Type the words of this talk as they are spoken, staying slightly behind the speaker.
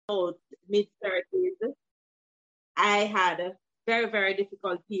about mid-30s, I had a very, very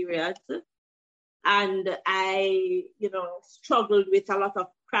difficult period. And I, struggled with a lot of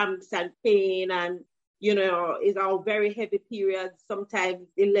cramps and pain, and, it's all very heavy periods, sometimes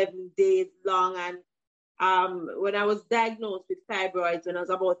 11 days long. And when I was diagnosed with fibroids when I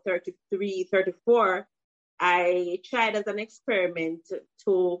was about 33, 34, I tried as an experiment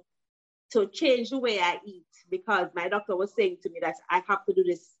to change the way I eat, because my doctor was saying to me that I have to do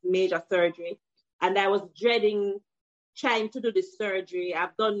this major surgery. And I was dreading trying to do this surgery.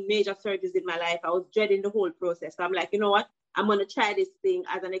 I've done major surgeries in my life. I was dreading the whole process. So I'm like, you know what? I'm going to try this thing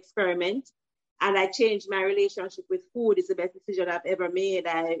as an experiment. And I changed my relationship with food. It's the best decision I've ever made.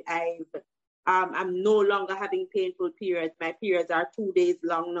 I'm no longer having painful periods. My periods are 2 days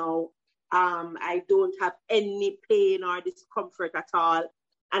long now. I don't have any pain or discomfort at all.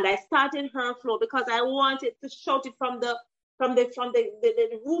 And I started HerFlow because I wanted to shout it from the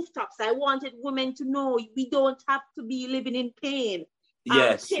rooftops. I wanted women to know we don't have to be living in pain.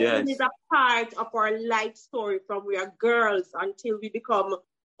 Pain is a part of our life story from we are girls until we become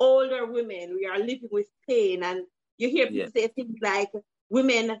older women. We are living with pain. And you hear people say things like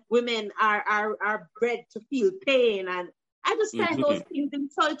women are bred to feel pain. And I just find those things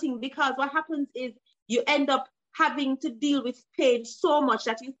insulting, because what happens is you end up having to deal with pain so much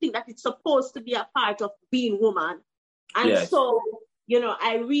that you think that it's supposed to be a part of being woman. And so,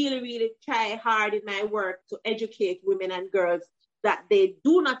 I really, really try hard in my work to educate women and girls that they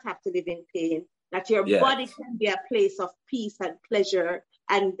do not have to live in pain, that your body can be a place of peace and pleasure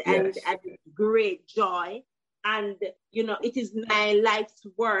and great joy. And, it is my life's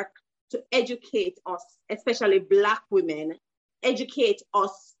work to educate us, especially Black women, educate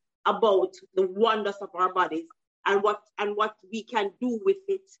us about the wonders of our bodies and what we can do with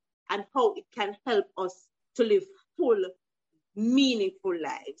it and how it can help us to live full, meaningful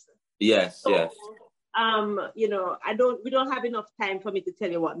lives. Yes. We don't have enough time for me to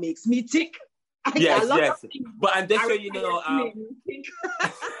tell you what makes me tick. Yes. But and just so you know,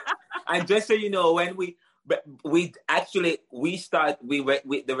 and just so you know, when the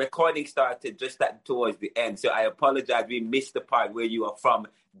recording started just towards the end. So I apologize. We missed the part where you are from.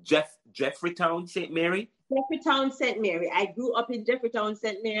 Jeffreytown, St. Mary? Jeffreytown, St. Mary. I grew up in Jeffreytown,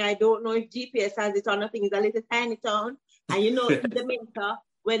 St. Mary. I don't know if GPS has it on. I think it's a little tiny town. And in Jamaica,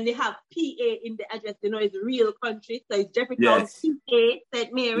 when they have PA in the address, it's real country. So it's Jeffreytown, PA,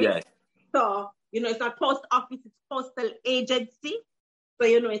 St. Mary. Yes. So, it's not post office, it's postal agency. So,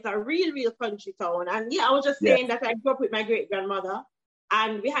 it's a real country town. And I was just saying that I grew up with my great-grandmother.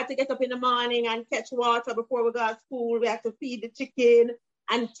 And we had to get up in the morning and catch water before we got to school. We had to feed the chicken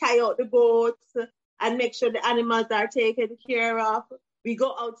and tie out the goats and make sure the animals are taken care of. We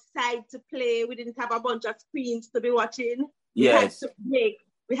go outside to play. We didn't have a bunch of screens to be watching. We had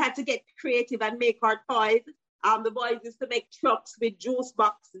to get creative and make our toys. The boys used to make trucks with juice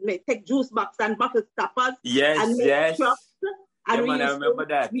box, take juice box and bottle stoppers. And make trucks. And I remember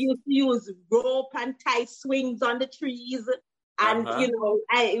that. We used to use rope and tie swings on the trees. And, it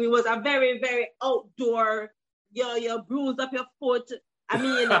was a very, very outdoor, you bruise up your foot. I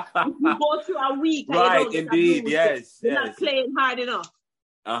mean, if you go through a week, right? Indeed, you're not playing hard enough.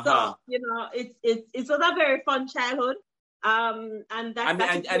 So it was a very fun childhood. And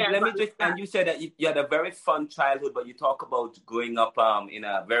let me just and you said that you had a very fun childhood, but you talk about growing up in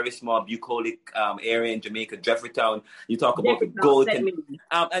a very small bucolic area in Jamaica, Jeffreytown. You talk about the goat and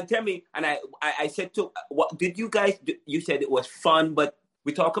tell me. And I said to what did you guys? You said it was fun, but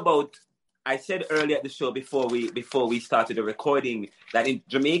we talk about. I said earlier at the show before we started the recording that in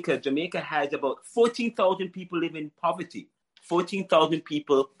Jamaica has about 14,000 people live in poverty. 14,000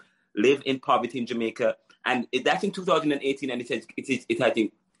 people live in poverty in Jamaica, and that's in 2018, and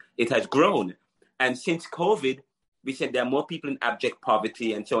it has grown. And since COVID, we said there are more people in abject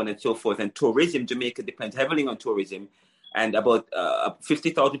poverty, and so on and so forth. And tourism, Jamaica depends heavily on tourism, and about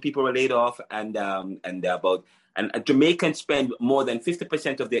 50,000 people were laid off, and Jamaicans spend more than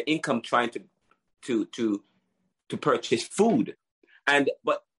 50% of their income trying to purchase food.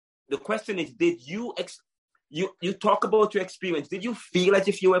 But the question is, did you talk about your experience? Did you feel as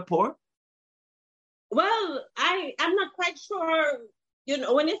if you were poor? Well, I'm not quite sure.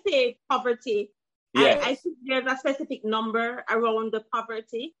 When you say poverty, I think there's a specific number around the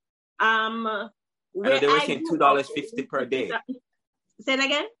poverty. They were saying $2.50 per day. Say it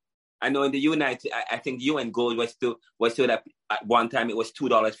again. I know in the United, I think UN gold was still that at one time it was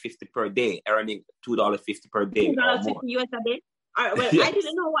 $2.50 per day, earning $2.50 per day. $2.50 US a day. All right, well, I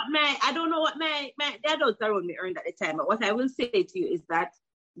don't know what my the adults around me earned at the time. But what I will say to you is that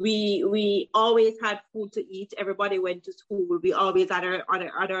We always had food to eat. Everybody went to school. We always had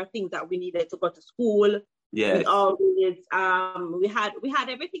other things that we needed to go to school. Yes. We always we had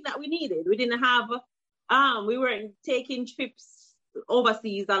everything that we needed. We didn't have we weren't taking trips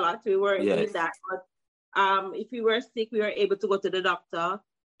overseas a lot. We weren't doing that. But if we were sick, we were able to go to the doctor.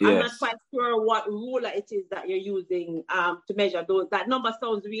 Yes. I'm not quite sure what ruler it is that you're using to measure those. That number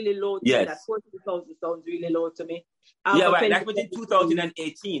sounds really low to me. That 40,000 sounds really low to me. Right. That was in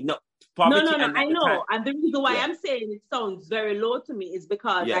 2018. No, I know. And the reason why I'm saying it sounds very low to me is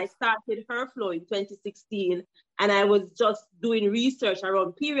because I started HerFlow in 2016, and I was just doing research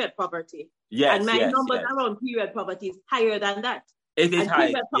around period poverty. Yes, and my numbers around period poverty is higher than that. It is high.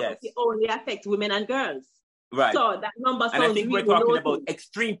 Period poverty only affects women and girls. Right. So that number sounds and I think really we're talking low about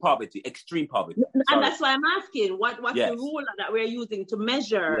extreme poverty. And that's why I'm asking what's the rule that we're using to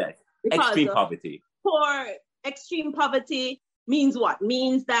measure extreme poverty. For extreme poverty means what?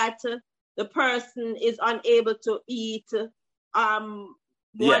 Means that the person is unable to eat one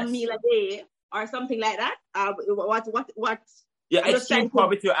meal a day or something like that. What? Yeah, extreme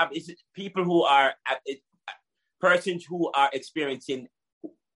poverty is people who are persons who are experiencing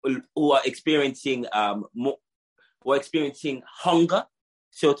hunger,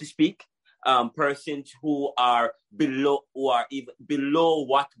 so to speak. Persons who are even below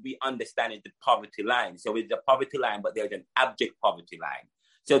what we understand is the poverty line. So it's the poverty line, but there's an abject poverty line.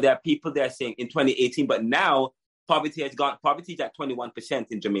 So there are people that are saying in 2018, but now poverty is at 21%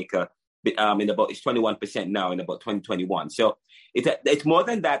 in Jamaica. It's 21% now in about 2021. So it's more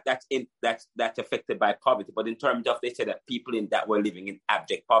than that. That's affected by poverty. But in terms of, they said that people that were living in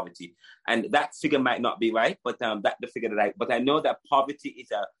abject poverty, and that figure might not be right, but but I know that poverty is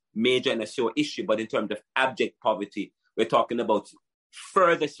a major and a sore issue. But in terms of abject poverty, we're talking about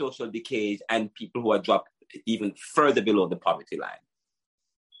further social decays and people who are dropped even further below the poverty line.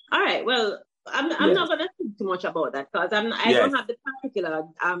 All right. Well, I'm not going to speak too much about that because I don't have the particular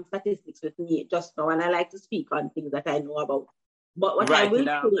statistics with me just now, and I like to speak on things that I know about. But what I will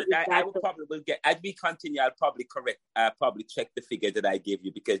as we continue, I'll probably probably check the figures that I gave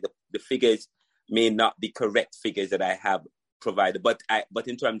you, because the figures may not be correct figures that I have provided. But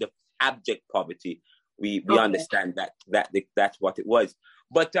in terms of abject poverty, we understand that's what it was.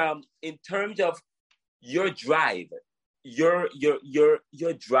 But in terms of your drive, your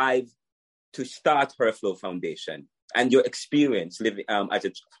drive to start HerFlow Foundation and your experience living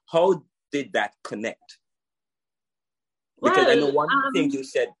how did that connect? Because I know one thing you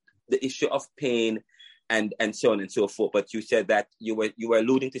said, the issue of pain and so on and so forth, but you said that you were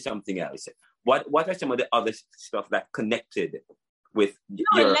alluding to something else. What are some of the other stuff that connected with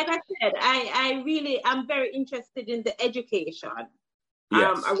like I said, I really am very interested in the education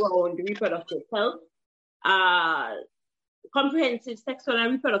around reproductive health. Comprehensive sexual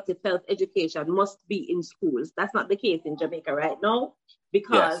and reproductive health education must be in schools. That's not the case in Jamaica right now,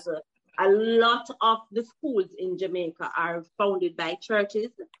 because a lot of the schools in Jamaica are founded by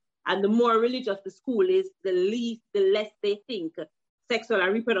churches, and the more religious the school is, the less they think sexual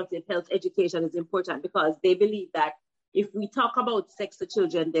and reproductive health education is important, because they believe that if we talk about sex to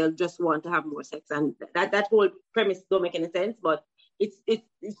children, they'll just want to have more sex, and that whole premise don't make any sense, but it's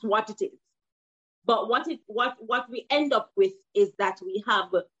what it is. But what we end up with is that we have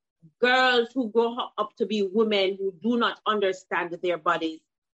girls who grow up to be women who do not understand their bodies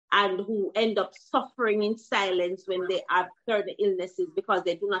and who end up suffering in silence when they have certain illnesses, because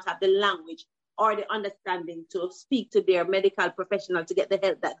they do not have the language or the understanding to speak to their medical professional to get the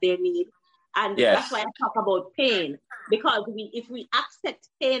help that they need. And that's why I talk about pain, because if we accept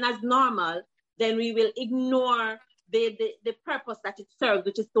pain as normal, then we will ignore the purpose that it serves,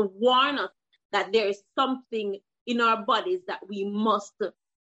 which is to warn us that there is something in our bodies that we must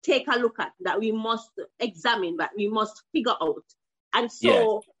take a look at, that we must examine, that we must figure out. And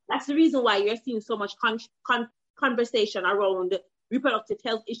so that's the reason why you're seeing so much conversation around reproductive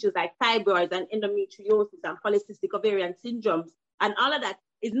health issues like fibroids and endometriosis and polycystic ovarian syndromes. And all of that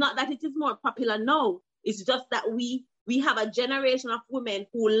is not that it is more popular now. It's just that we have a generation of women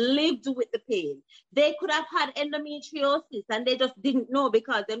who lived with the pain. They could have had endometriosis and they just didn't know,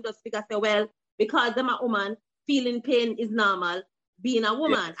 because them just figure say, well, because I'm a woman, feeling pain is normal, being a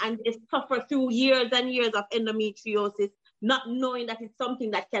woman. And they suffer through years and years of endometriosis, not knowing that it's something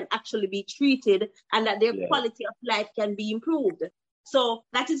that can actually be treated and that their quality of life can be improved. So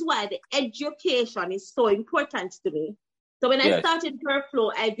that is why the education is so important to me. So when I started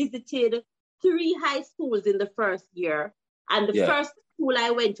HerFlow, I visited 3 high schools in the first year. And the first school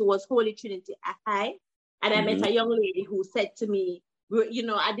I went to was Holy Trinity High. And I met a young lady who said to me,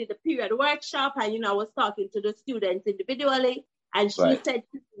 I did a period workshop, and, I was talking to the students individually. And she said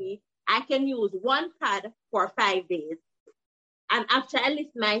to me, I can use one pad for 5 days. And after I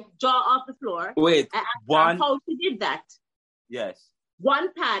lift my jaw off the floor, I asked her how she did that. Yes.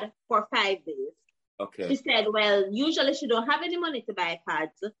 One pad for 5 days. Okay. She said, well, usually she don't have any money to buy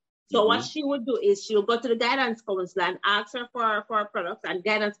pads. So what she would do is she'll go to the guidance counselor and ask her for products, and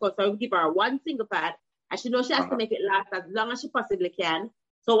guidance counselor will give her one single pad, and she knows she has to make it last as long as she possibly can.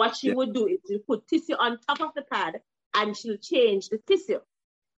 So what she would do is she'll put tissue on top of the pad, and she'll change the tissue.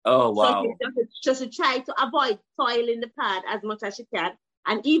 Oh, wow. So she try to avoid soil in the pad as much as she can.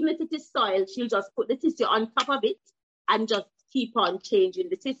 And even if it is soil, she'll just put the tissue on top of it and just keep on changing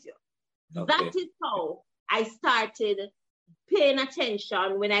the tissue. Okay. That is how I started paying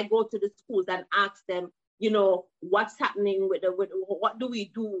attention when I go to the schools and ask them, what's happening with what do we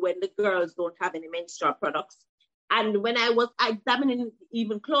do when the girls don't have any menstrual products? And when I was examining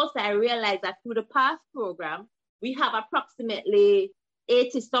even closer, I realized that through the PASS program, we have approximately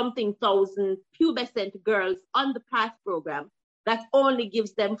 80-something thousand pubescent girls on the PASS program that only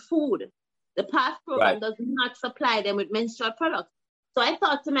gives them food. The PASS program does not supply them with menstrual products. So I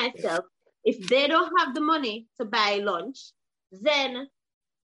thought to myself, if they don't have the money to buy lunch, then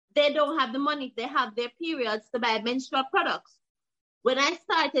they don't have the money if they have their periods to buy menstrual products. When I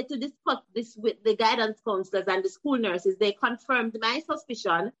started to discuss this with the guidance counselors and the school nurses, they confirmed my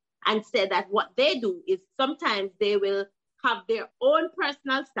suspicion and said that what they do is sometimes they will have their own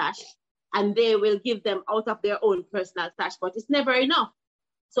personal stash and they will give them out of their own personal stash, but it's never enough.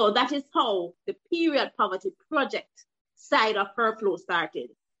 So that is how the period poverty project side of HerFlow started.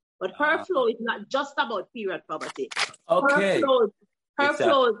 But HerFlow is not just about period poverty. Okay.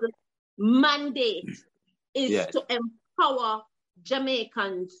 HerFlow's mandate is to empower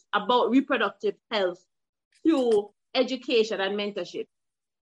Jamaicans about reproductive health through education and mentorship.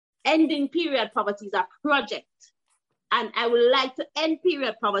 Ending period poverty is a project. And I would like to end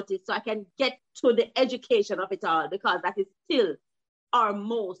period poverty so I can get to the education of it all, because that is still our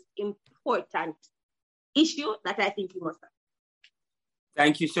most important issue that I think we must have.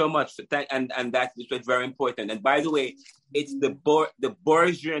 Thank you so much. And that is very important. And by the way, it's the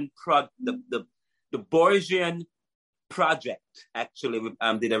Borgian project actually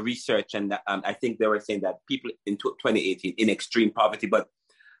did a research, and I think they were saying that people in 2018 in extreme poverty, but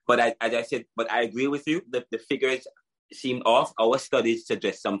as I said, I agree with you that the figures seem off. Our studies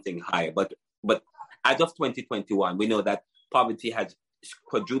suggest something higher, but as of 2021, we know that poverty has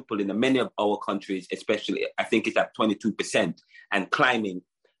quadrupled in many of our countries, especially I think it's at 22% and climbing,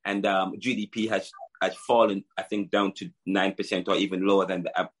 and GDP has fallen, I think, down to 9% or even lower than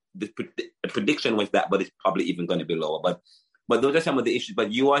the prediction was that, but it's probably even going to be lower. But those are some of the issues.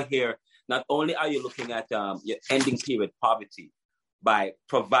 But you are here. Not only are you looking at your ending period poverty by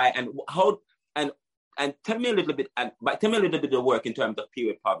provide and tell me a little bit of work in terms of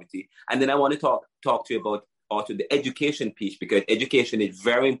period poverty, and then I want to talk to you about also the education piece, because education is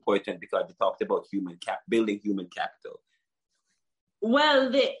very important, because it talks about building human capital. Well,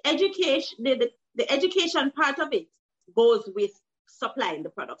 the education part of it goes with supplying the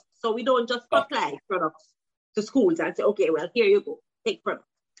products. So we don't just supply products to schools and say, okay, well, here you go, take products.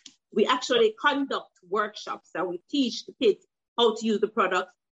 We actually conduct workshops and we teach the kids how to use the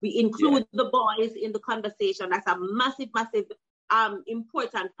products. We include the boys in the conversation. That's a massive, massive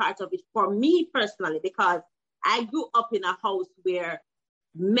important part of it for me personally, because I grew up in a house where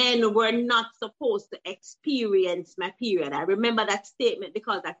men were not supposed to experience my period. I remember that statement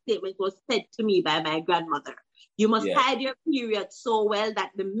because that statement was said to me by my grandmother. You must hide your period so well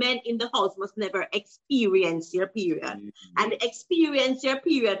that the men in the house must never experience your period. Mm-hmm. And experience your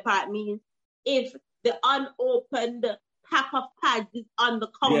period part means if the unopened pack of pads is on the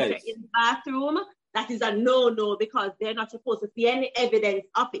counter in the bathroom, that is a no-no, because they're not supposed to see any evidence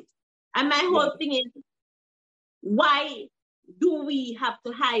of it. And my whole thing is, why do we have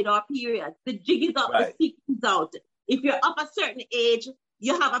to hide our periods? The jig is up, the secret is out. If you're of a certain age,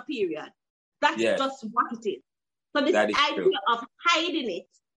 you have a period. That's just what it is. So this idea of hiding it,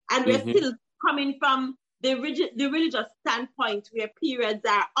 and we're still coming from the religious standpoint where periods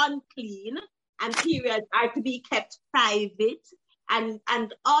are unclean and periods are to be kept private,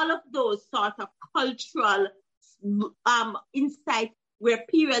 and all of those sort of cultural insights where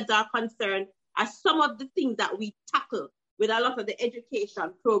periods are concerned are some of the things that we tackle with a lot of the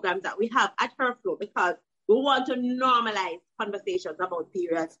education programs that we have at HerFlow, because we want to normalize conversations about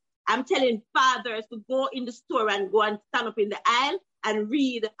periods. I'm telling fathers to go in the store and go and stand up in the aisle and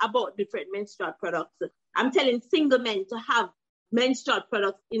read about different menstrual products. I'm telling single men to have menstrual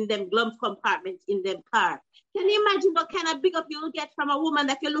products in them glove compartments in them car. Can you imagine what kind of big up you'll get from a woman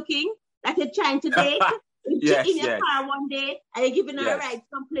that you're trying to date? You're in your car one day and you're giving her a ride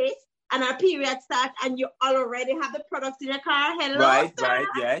someplace and her period starts and you already have the products in your car. Hello, right, sir. Right,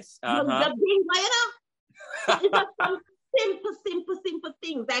 yes. The bingo, you know? So it's just some simple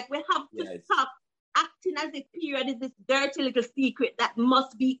things. Like we have to stop acting as if period is this dirty little secret that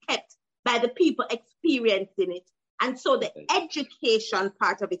must be kept by the people experiencing it. And so the education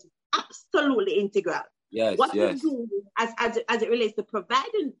part of it is absolutely integral. What we do as it relates to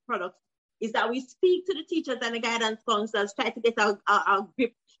providing products is that we speak to the teachers and the guidance counselors, try to get a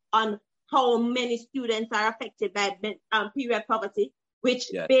grip on how many students are affected by period poverty,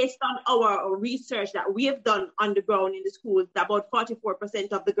 which based on our research that we have done on the ground in the schools, about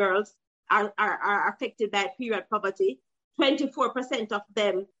 44% of the girls are affected by period poverty. 24% of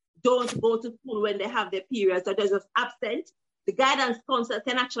them don't go to school when they have their periods, so they're just absent. The guidance counselor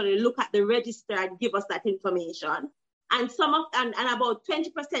can actually look at the register and give us that information. And about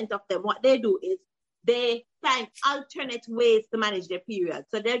 20% of them, what they do is they find alternate ways to manage their periods.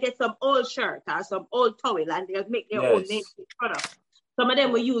 So they'll get some old shirt or some old towel and they'll make their own naked product. Some of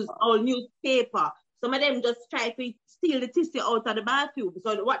them will use old newspaper. Some of them just try to steal the tissue out of the bathroom.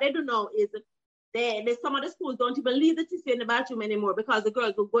 So what they do now is some of the schools don't even leave the tissue in the bathroom anymore because the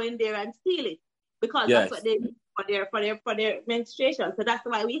girls will go in there and steal it because that's what they need for their menstruation. So that's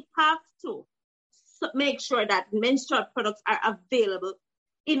why we have to make sure that menstrual products are available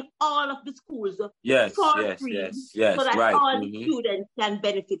in all of the schools for free, so that all the students can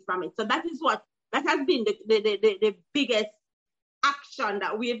benefit from it. So that has been the biggest action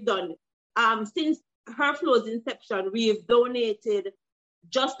that we've done. Since HerFlow's inception, we've donated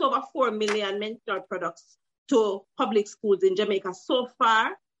just over 4 million menstrual products to public schools in Jamaica. So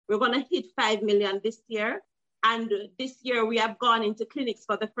far, we're going to hit 5 million this year. And this year, we have gone into clinics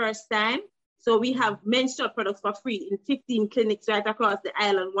for the first time. So we have menstrual products for free in 15 clinics right across the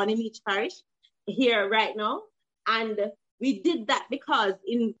island, one in each parish here right now. And we did that because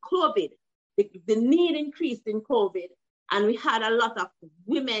in COVID, the need increased in COVID. And we had a lot of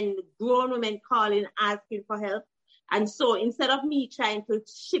grown women calling, asking for help. And so instead of me trying to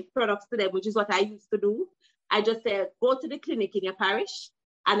ship products to them, which is what I used to do, I just said, go to the clinic in your parish.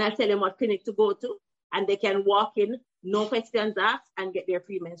 And I tell them what clinic to go to. And they can walk in, no questions asked, and get their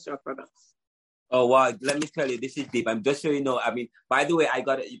free menstrual products. Oh, wow. Let me tell you, this is deep. I'm just so you know, I mean, by the way,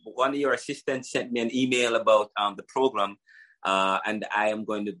 one of your assistants sent me an email about the program. And I'm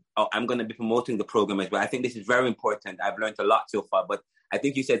going to be promoting the program as well. I think this is very important. I've learned a lot so far, but I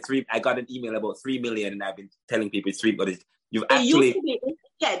think you said 3. I got an email about 3 million, and I've been telling people it's 3, but you've actually.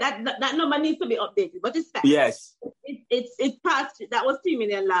 That number needs to be updated, but it's fine. Yes, it's past. That was 3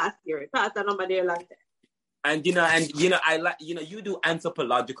 million last year. It passed that number there last time. And I like you do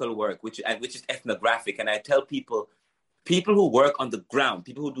anthropological work, which is ethnographic, and I tell people who work on the ground,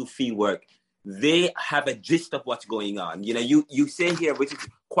 people who do field work, they have a gist of what's going on. You say here, which is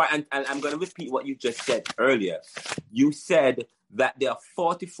quite, and I'm going to repeat what you just said earlier. You said that there are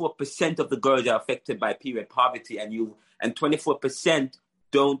 44% of the girls are affected by period poverty, and 24%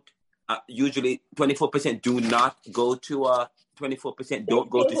 don't. Usually, 24% do not go to. 24%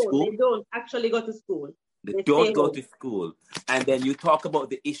 don't go to school. They don't actually go to school. They don't go to school. And then you talk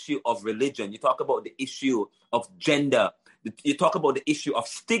about the issue of religion. You talk about the issue of gender. You talk about the issue of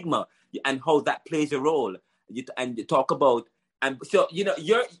stigma and how that plays a role. You talk about, and so,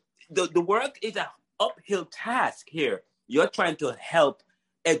 the work is an uphill task here. You're trying to help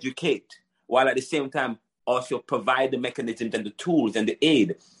educate while at the same time also provide the mechanisms and the tools and the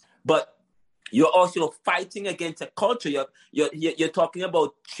aid. But you're also fighting against a culture. You're talking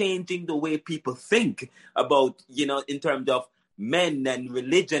about changing the way people think about, in terms of men and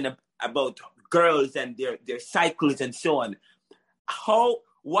religion, about girls and their cycles and so on. How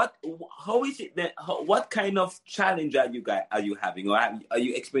is it that? What kind of challenge are you having, or are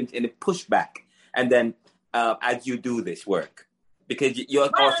you experiencing any pushback? And then as you do this work, because you're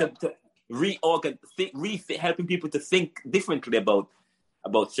also helping people to think differently about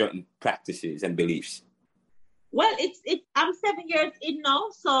certain practices and beliefs. Well, I'm 7 years in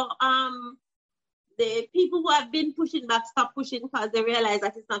now, so the people who have been pushing back stop pushing because they realize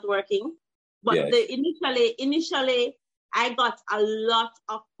that it's not working. But initially, I got a lot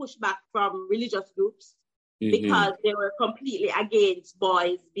of pushback from religious groups because they were completely against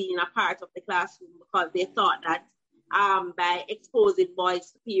boys being a part of the classroom because they thought that by exposing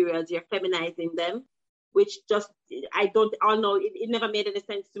boys to periods, you're feminizing them. Which I don't know, it never made any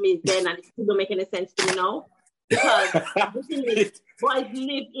sense to me then, and it still don't make any sense to me now. Because the thing is, boys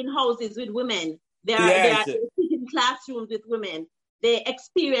live in houses with women. They are in classrooms with women. They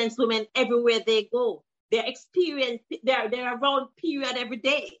experience women everywhere they go. They're around period every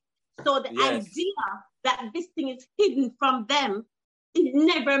day. So the idea that this thing is hidden from them, it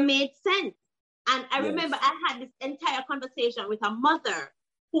never made sense. And I remember I had this entire conversation with a mother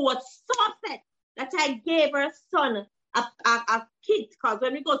who was so upset that I gave her son a kit, because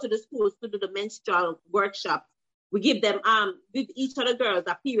when we go to the schools to do the menstrual workshop, we give them with each of the girls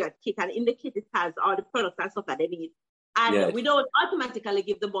a period kit, and in the kit it has all the products and stuff that they need. And we don't automatically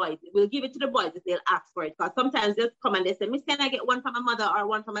give the boys. We'll give it to the boys if they'll ask for it. Because sometimes they'll come and they say, Miss, can I get one from my mother or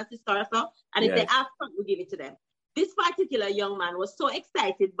one from my sister or so? And if they ask for it, we give it to them. This particular young man was so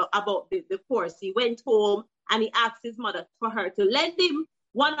excited about the course. He went home and he asked his mother for her to lend him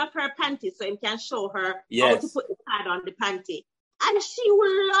one of her panties so he can show her how to put the pad on the panty. And she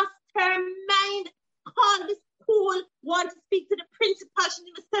lost her mind, called the school, wanted to speak to the principal. She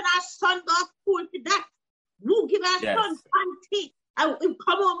didn't send her son to school for that. Who give her son panty and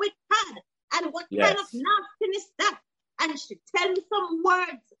come home with pad? And what kind of nastiness is that? And she tell me some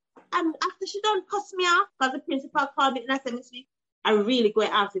words. And after she done cuss me off, because the principal called me and I said, Miss Lee, I really go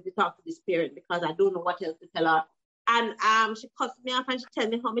and ask you to talk to this parent because I don't know what else to tell her. And she cussed me off and she tell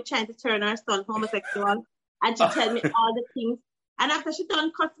me how me trying to turn her son homosexual. And she tell me all the things. And after she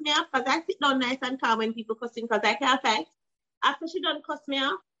done cuss me off, because I sit down nice and calm when people cussing because I can't fight. After she done cuss me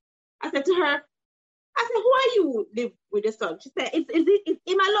off, I said to her, who are you live with the son? She said, it's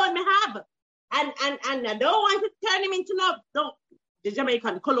him alone me have. And I don't want to turn him into the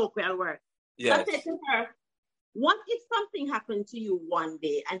Jamaican colloquial word. Yes. I said to her, what if something happened to you one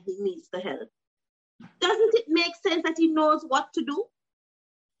day and he needs the help? Doesn't it make sense that he knows what to do?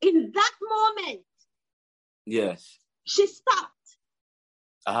 In that moment, yes, she stopped.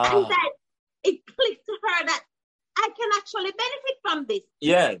 And then it clicked to her that I can actually benefit from this.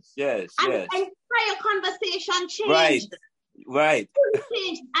 Yes. And the entire conversation changed. Right.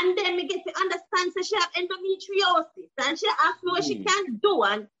 Changed. And then we get to understand that she has endometriosis and she asked me what she can do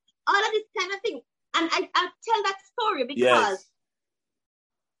and all of this kind of thing. And I tell that story because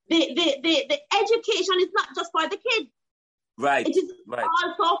the education is not just for the kids. Right. It is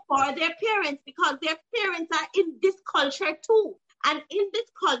also for their parents because their parents are in this culture too. And in this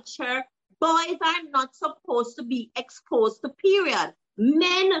culture, boys are not supposed to be exposed to period.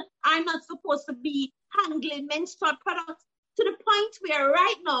 Men are not supposed to be handling menstrual products to the point where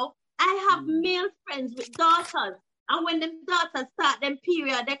right now I have male friends with daughters. And when them daughters start them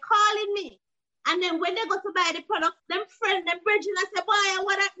period, they're calling me. And then when they go to buy the products, them friends, them bridging, I say, boy,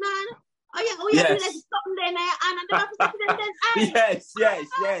 what that man? Oh yeah, do like something there, and they have to say to them, yes.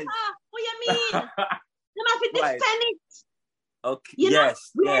 What you mean? They have to defend it. Okay. We are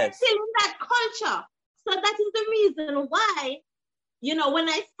still in that culture. So that is the reason why, when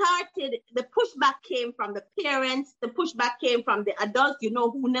I started, the pushback came from the parents, the pushback came from the adults,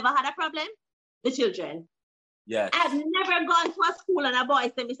 who never had a problem? The children. Yes. I've never gone to a school and a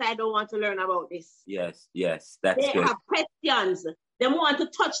boy said, I don't want to learn about this. Yes. That's they good. Have questions. They want to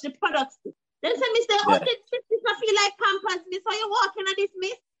touch the products. Then say, Mister, this I feel like Pampers, Miss, so you walking on this,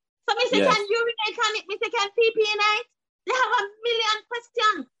 Miss? So Mister, can urinate on it, Mister, can pee in it? They have a million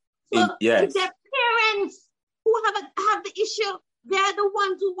questions. So if their parents who have the issue, they're the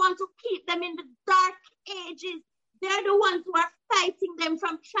ones who want to keep them in the dark ages. They're the ones who are fighting them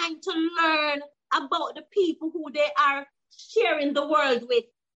from trying to learn about the people who they are sharing the world with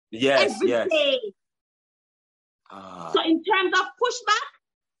every day. So in terms of pushback,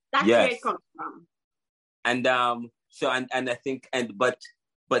 that's where it comes from. And so and I think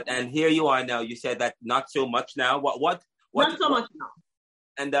but here you are now. You said that not so much now. What not so much now.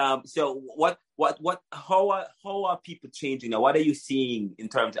 And so how are people changing now? What are you seeing in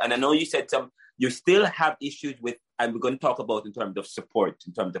terms? And I know you said you still have issues with, and we're going to talk about in terms of support,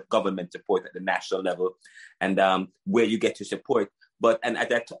 in terms of government support at the national level, and where you get to support. But and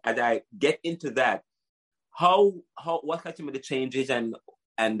as I get into that, what are some of the changes and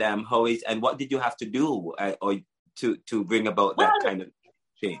what did you have to do or to bring about that kind of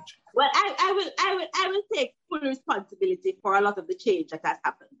change? Well, I will take full responsibility for a lot of the change that has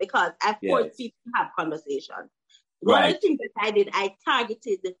happened because I forced people to have conversations. One of the things that I did, I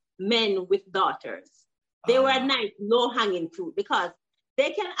targeted men with daughters. They were nice, low-hanging fruit because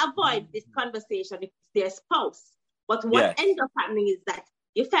they can avoid this conversation if it's their spouse. But what ends up happening is that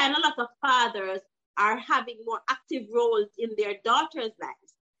you find a lot of fathers are having more active roles in their daughters'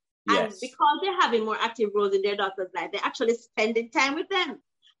 lives. And because they're having more active roles in their daughters' lives, they're actually spending time with them.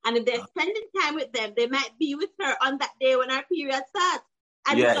 And if they're spending time with them, they might be with her on that day when her period starts.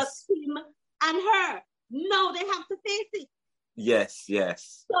 And it's just him and her. No, they have to face it. Yes.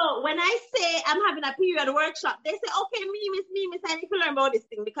 So when I say I'm having a period workshop, they say, okay, me, miss, I need to learn about this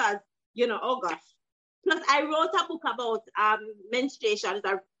thing because, oh gosh. Plus, I wrote a book about menstruation.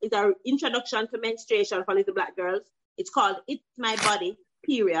 It's an introduction to menstruation for little black girls. It's called It's My Body,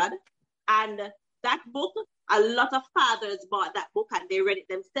 period. And that book, a lot of fathers bought that book and they read it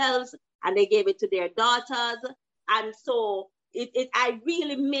themselves and they gave it to their daughters. And so I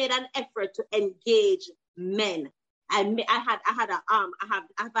really made an effort to engage men. I've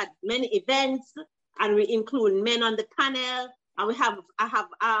had many events, and we include men on the panel, and I have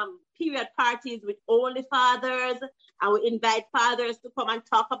period parties with all the fathers, and we invite fathers to come and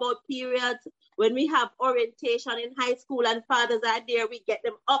talk about periods. When we have orientation in high school and fathers are there, we get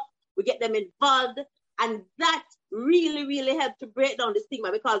them up, we get them involved, and that really, really helped to break down the stigma,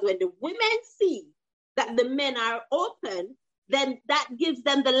 because when the women see that the men are open, then that gives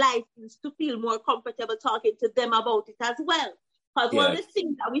them the license to feel more comfortable talking to them about it as well. Because one of the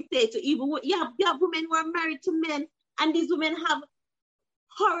things that we say to even, you have women who are married to men, and these women have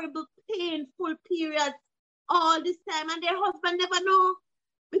horrible, painful periods all this time, and their husband never know,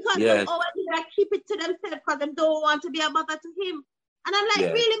 because they always keep it to themselves because they don't want to be a mother to him. And I'm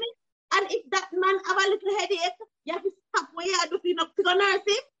like, really, man? And if that man have a little headache, you have to stop what you are doing up to go nurse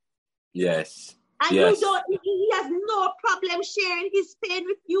him. Yes. And he has no problem sharing his pain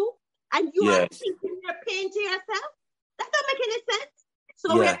with you, and you are keeping your pain to yourself. That don't make any sense.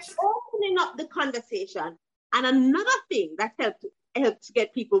 So we're opening up the conversation. And another thing that helps to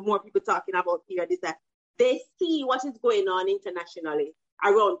get more people talking about period is that they see what is going on internationally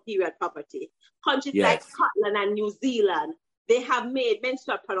around period poverty. Countries like Scotland and New Zealand, they have made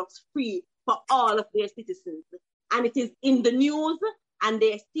menstrual products free for all of their citizens. And it is in the news, and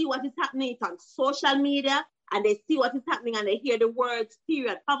they see what is happening on social media, and they see what is happening, and they hear the words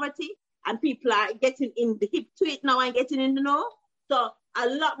period poverty, and people are getting in the hip to it now and getting in the know. So a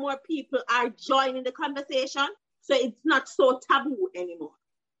lot more people are joining the conversation. So it's not so taboo anymore.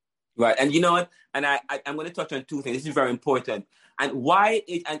 Right. And you know what? And I'm going to touch on two things. This is very important. And why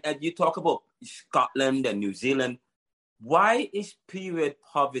and you talk about Scotland and New Zealand. Why is period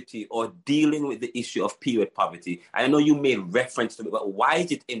poverty, or dealing with the issue of period poverty? I know you made reference to it, but why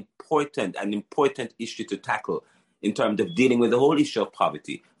is it an important issue to tackle in terms of dealing with the whole issue of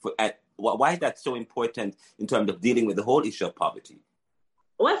poverty? Why is that so important in terms of dealing with the whole issue of poverty?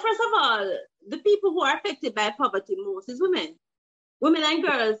 Well, first of all, the people who are affected by poverty most is women. Women and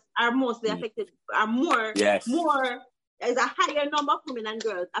girls are mostly affected, there's a higher number of women and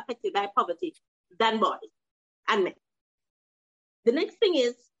girls affected by poverty than boys and men. The next thing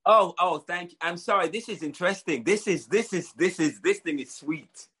is... Oh, thank you. I'm sorry. This is interesting. This thing is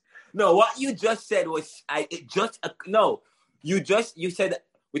sweet. No, what you just said was, you said,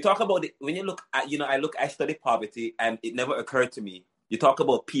 we talk about it, when you look at, I study poverty, and it never occurred to me. You talk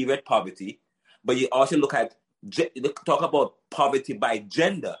about period poverty, but you also talk about poverty by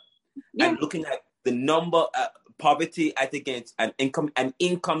gender, and looking at the number poverty, I think it's an income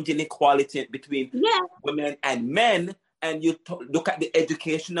inequality between women and men, and you look at the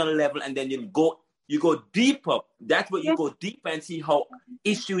educational level, and then you go deeper. That's where you go deeper and see how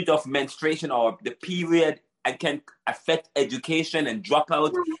issues of menstruation or the period can affect education and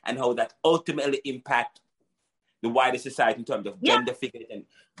dropout, and how that ultimately impact the wider society in terms of gender figures. And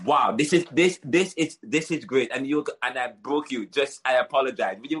wow, this is great. And I broke you. I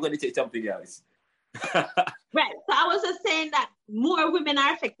apologize. But you were going to say something else. Right. So I was just saying that more women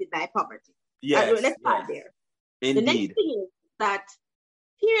are affected by poverty. Yes. Let's start there. Indeed. The next thing is that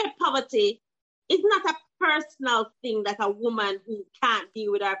period poverty is not a personal thing that a woman who can't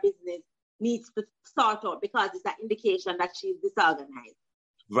deal with her business needs to sort out, because it's an indication that she's disorganized.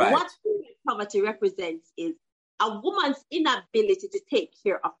 Right. What period poverty represents is a woman's inability to take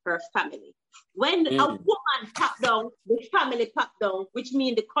care of her family. When a woman pop down, the family pop down, which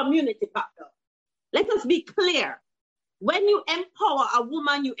means the community pop down. Let us be clear. When you empower a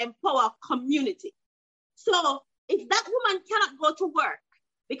woman, you empower a community. So if that woman cannot go to work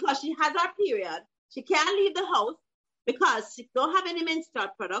because she has her period, she can't leave the house because she don't have any menstrual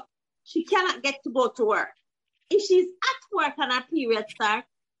product, she cannot get to go to work. If she's at work and her period starts,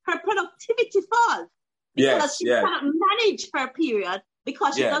 her productivity falls. Because she cannot manage her period,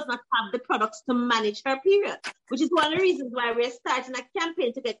 because she does not have the products to manage her period, which is one of the reasons why we're starting a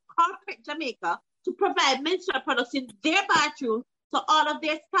campaign to get corporate Jamaica to provide menstrual products in their bathroom, so all of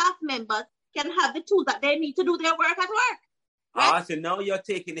their staff members can have the tools that they need to do their work at work. Right? So now you're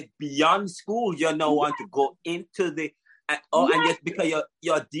taking it beyond school. You now want to go into the... and just because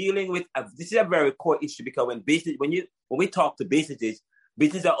you're dealing with... this is a very core issue, because when we talk to businesses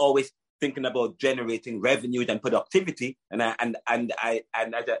are always thinking about generating revenues and productivity, and as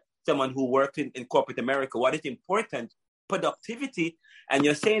someone who worked in corporate America, what is important? Productivity. And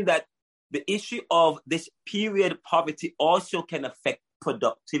you're saying that the issue of this period poverty also can affect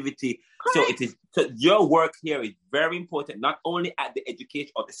productivity. Correct. So your work here is very important, not only at the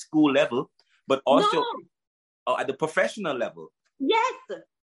education or the school level, but also at the professional level. Yes,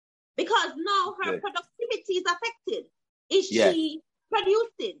 because now her productivity is affected. Is she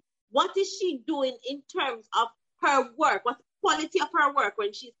producing? What is she doing in terms of her work? What's the quality of her work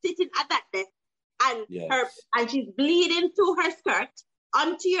when she's sitting at that desk and she's bleeding through her skirt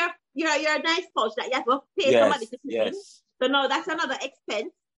onto your nice pouch that you have to pay somebody to clean? Yes. So now that's another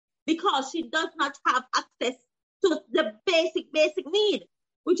expense because she does not have access to the basic need,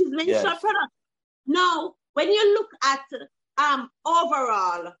 which is menstrual products. Now, when you look at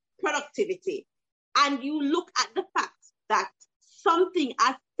overall productivity and you look at the fact that something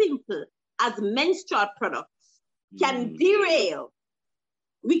as simple as menstrual products can derail,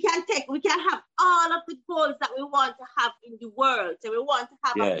 we can have all of the goals that we want to have in the world. So we want to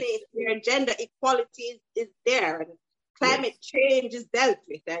have a place where gender equality is there and climate change is dealt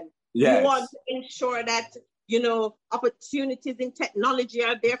with, and we want to ensure that, opportunities in technology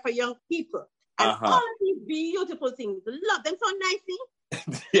are there for young people. And all of these beautiful things, love them so nicely.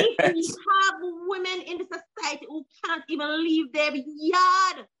 If we have women in the society who can't even leave their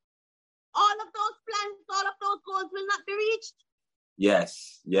yard, all of those plans, all of those goals will not be reached.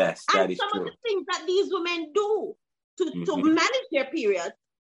 Yes, that is true. And some of the things that these women do to manage their periods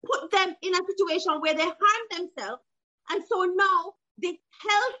put them in a situation where they harm themselves. And so now the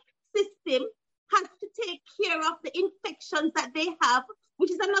health system has to take care of the infections that they have,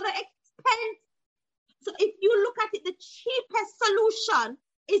 which is another expense. So if you look at it, the cheapest solution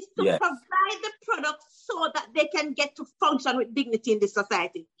is to provide the products so that they can get to function with dignity in this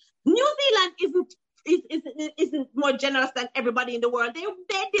society. New Zealand isn't more generous than everybody in the world. They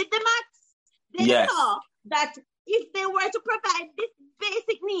did the maths. They saw that if they were to provide this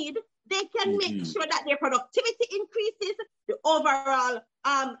basic need, they can make sure that their productivity increases, the overall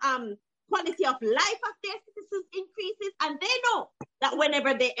quality of life of their citizens increases, and they know that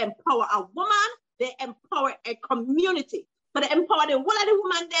whenever they empower a woman, they empower a community. So they empower the whole of the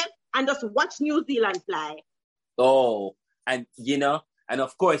woman them and just watch New Zealand fly. Oh, and and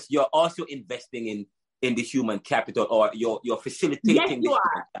of course you're also investing in the human capital, or you're facilitating the human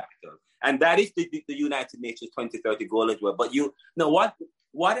capital. And that is the United Nations 2030 goal as well. But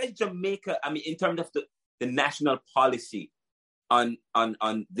what is Jamaica, in terms of the national policy on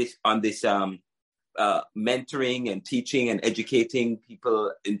this mentoring and teaching and educating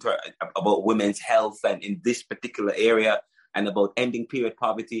people about women's health and in this particular area and about ending period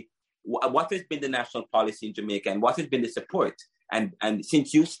poverty? What has been the national policy in Jamaica, and what has been the support? And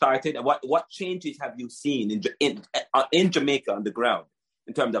since you started, what changes have you seen in Jamaica on the ground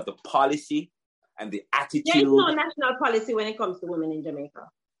in terms of the policy and the attitude? There is no national policy when it comes to women in Jamaica.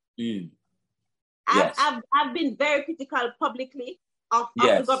 I've been very critical publicly of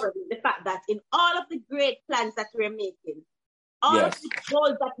the government, the fact that in all of the great plans that we're making, all of the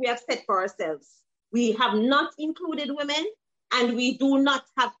goals that we have set for ourselves, we have not included women, and we do not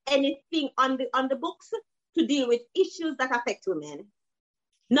have anything on the books to deal with issues that affect women.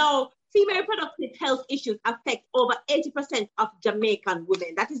 Now, female reproductive health issues affect over 80% of Jamaican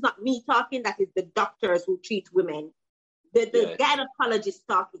women. That is not me talking, that is the doctors who treat women, the gynecologists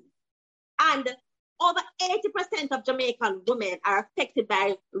talking. And over 80% of Jamaican women are affected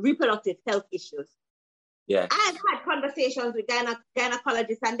by reproductive health issues. Yes. I've had conversations with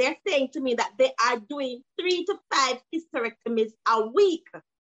gynecologists, and they're saying to me that they are doing 3 to 5 hysterectomies a week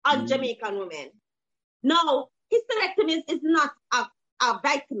on Jamaican women. Now, hysterectomy is not a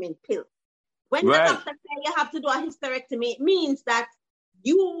vitamin pill. When the doctor says you have to do a hysterectomy, it means that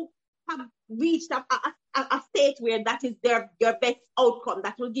you have reached a state where that is your best outcome,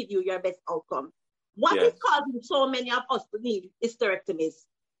 that will give you your best outcome. What is causing so many of us to need hysterectomies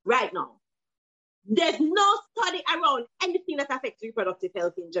right now? There's no study around anything that affects reproductive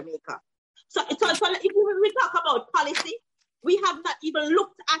health in Jamaica. So if we talk about policy, we have not even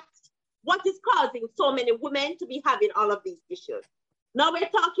looked at what is causing so many women to be having all of these issues. Now we're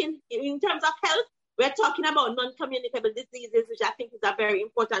talking, in terms of health, we're talking about non-communicable diseases, which I think is a very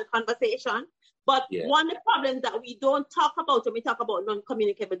important conversation. But one of the problems that we don't talk about when we talk about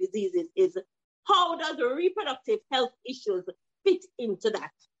non-communicable diseases is how does reproductive health issues fit into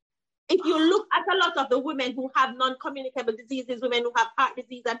that? If you look at a lot of the women who have non-communicable diseases, women who have heart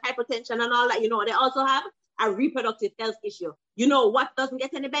disease and hypertension and all that, they also have a reproductive health issue. You know what doesn't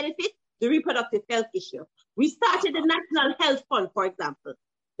get any benefit? The reproductive health issue. We started the National Health Fund, for example.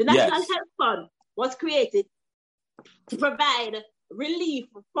 The National Health Fund was created to provide relief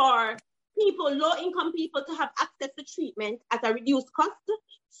for people, low-income people, to have access to treatment at a reduced cost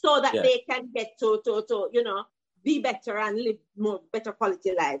so that they can get to be better and live more better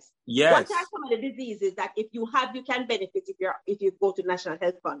quality lives. Yes. What are some of the diseases that if you have, you can benefit if you go to National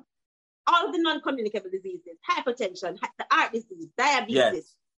Health Fund? All of the non-communicable diseases, hypertension, the heart disease,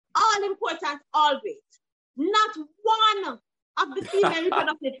 diabetes, all important, all great. Not one of the female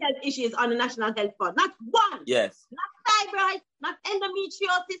reproductive health issues on the National Health Fund. Not one. Yes. Not fibroids, not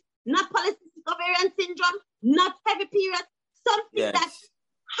endometriosis, not polycystic ovarian syndrome, not heavy periods. Something that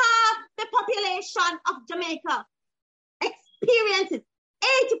half the population of Jamaica experiences.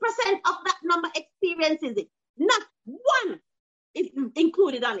 80% of that number experiences it. Not one is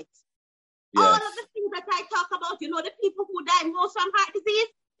included on it. Yes. All of the things that I talk about, the people who die most from heart disease,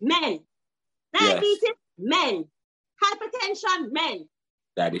 men. Diabetes, men. Hypertension, men.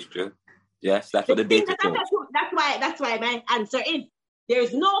 That is true. Yes, that's what the data shows. That's why my answer is there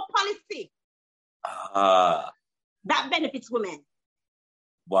is no policy that benefits women.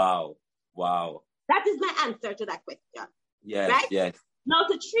 Wow. That is my answer to that question. Yes, right? Yes. Now,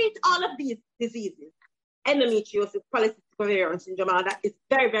 to treat all of these diseases, endometriosis, polycystic ovarian syndrome, all that is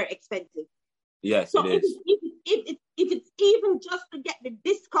very, very expensive. Yes, so it is. If it's even just to get the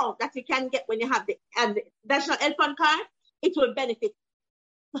discount that you can get when you have the National Health Fund card, it will benefit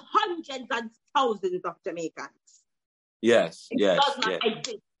hundreds and thousands of Jamaicans. Yes, it does not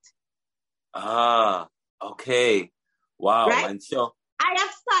exist. Okay. Wow. Right? And so I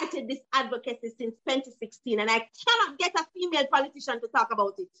have started this advocacy since 2016, and I cannot get a female politician to talk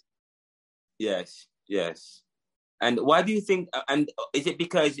about it. Yes. And why do you think, and is it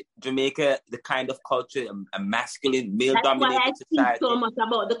because Jamaica, the kind of culture, a masculine, male-dominated society? That's why I think so much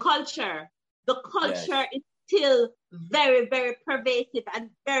about the culture. The culture is still very, very pervasive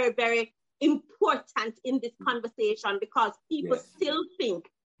and very, very important in this conversation because people still think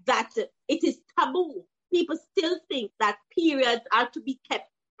that it is taboo. People still think that periods are to be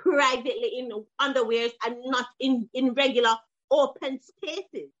kept privately in underwears and not in regular open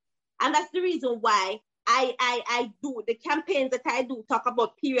spaces. And that's the reason why I do the campaigns that I do talking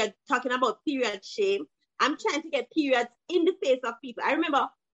about period shame. I'm trying to get periods in the face of people. I remember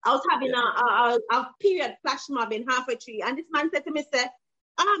I was having a period flash mob in Halfway Tree, and this man said to me,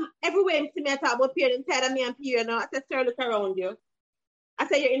 everywhere you see me I talk about period inside of me and period now. I said, sir, look around you. I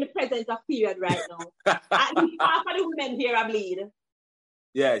said, you're in the presence of period right now. Half of the women here are bleed.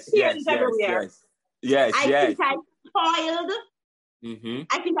 Yes. I think I spoiled. Mm-hmm.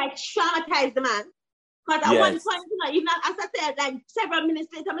 I think I traumatized the man. Because at one point, even as I said, like several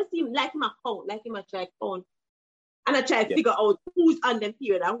minutes later, I see him like him a phone, like him a try phone. And I try to figure out who's on them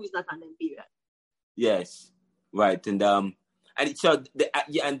period and who's not on them period. Yes. Right. And so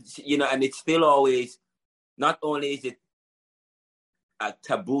and it's still always, not only is it a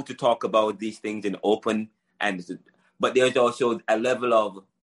taboo to talk about these things in open, but there's also a level of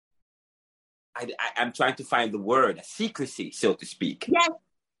I'm trying to find the word, a secrecy, so to speak. Yes,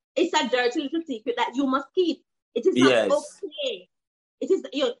 it's a dirty little secret that you must keep. It is not okay. It is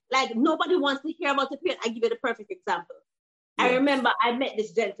like nobody wants to hear about the period. I give you the perfect example. Yes. I remember I met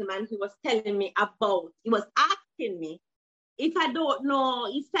this gentleman. He was asking me if I don't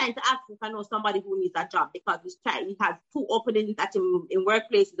know, he's trying to ask if I know somebody who needs a job because he has 2 openings at him in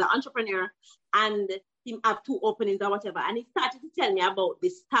workplace. He's an entrepreneur and he have 2 openings or whatever. And he started to tell me about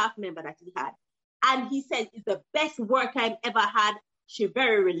this staff member that he had. And he said, it's the best worker I've ever had. She's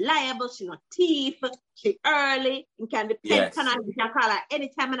very reliable. She's not thief. She's early. You can depend on her. You can call her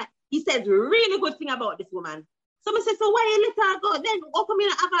anytime. And he says really good thing about this woman. So I said, so why you let her go? Then how come you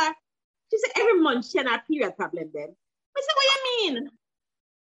not have her? She said, every month she had a period problem then. I said, what you mean?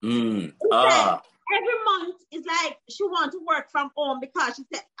 Said, every month is like she wants to work from home because she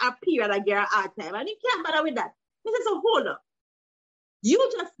said her period I get her hard time. And you can't bother with that. I said, so hold up.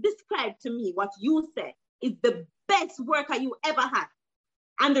 You just described to me what you said is the best worker you ever had.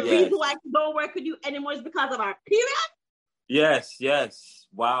 And the reason why she don't work with you anymore is because of our period? Yes.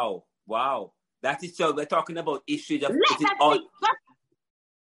 Wow. That is so we're talking about issues of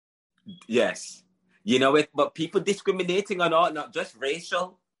yes. But people discriminating on all, not just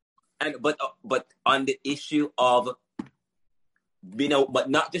racial, but on the issue of but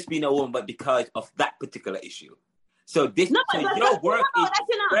not just being a woman, but because of that particular issue. So your work is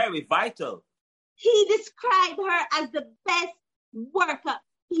very vital. He described her as the best worker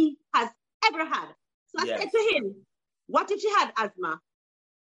he has ever had. So I said to him, what if she had asthma?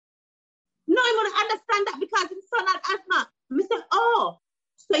 No, I'm going to understand that because his son had asthma. I said,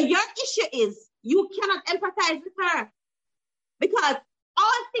 so your issue is you cannot empathize with her because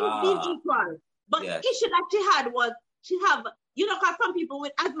all things being equal. But the issue that she had was because some people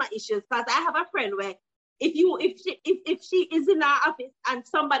with asthma issues, because I have a friend where if she is in our office and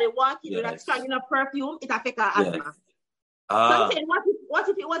somebody walking with a strong enough perfume, it affects her asthma. So I'm saying, what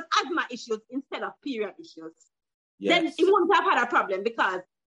if it was asthma issues instead of period issues? Then he wouldn't have had a problem because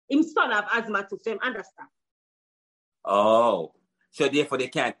his son have asthma too, so him understand. Oh, so therefore they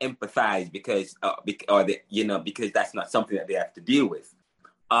can't empathize because that's not something that they have to deal with.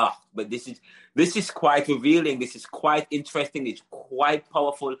 But this is quite revealing. This is quite interesting. It's quite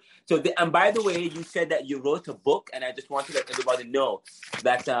powerful. So, and by the way, you said that you wrote a book, and I just want to let everybody know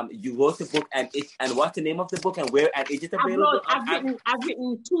that you wrote a book, and what's the name of the book, and where, and is it available? I've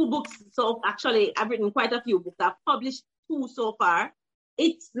written 2 books. So actually, I've written quite a few books. I've published 2 so far.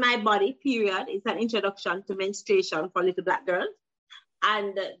 It's My Body, period. It's an introduction to menstruation for little black girls.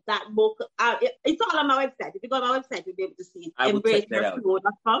 And that book, it's all on my website. If you go on my website, you'll be able to see it.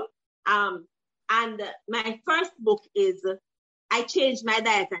 EmbraceHerFlow.com. And my first book is I Changed My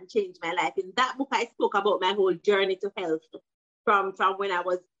Diet and Changed My Life. In that book, I spoke about my whole journey to health from when I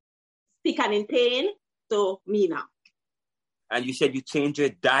was sick and in pain to me now. And you said you changed your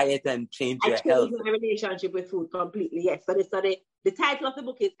diet and changed your health. I changed my relationship with food completely, yes. So the title of the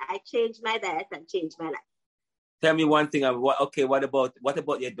book is I Changed My Diet and Changed My Life. Tell me one thing. What about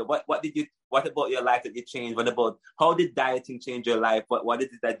your life that you changed? How did dieting change your life? What is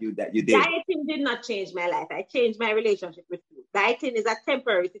it that you did? Dieting did not change my life. I changed my relationship with food. Dieting is a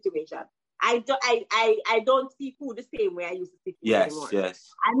temporary situation. I don't see food the same way I used to see food anymore.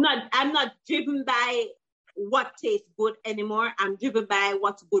 Yes. I'm not driven by what tastes good anymore. I'm driven by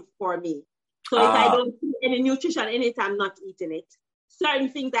what's good for me. So if I don't see any nutrition in it, I'm not eating it. Certain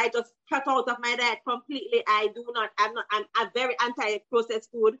things I just cut out of my diet completely. I'm very anti-processed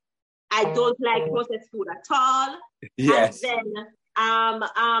food. I don't like processed food at all. Yes. And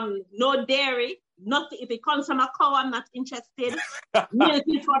then no dairy. Nothing. If it comes from a cow, I'm not interested. Milk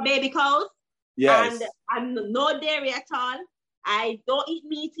is for baby cows. Yes. And no dairy at all. I don't eat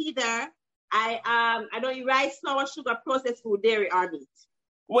meat either. I don't eat rice, flour, sugar, processed food, dairy, or meat.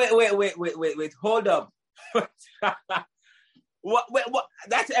 Wait. Hold up. What?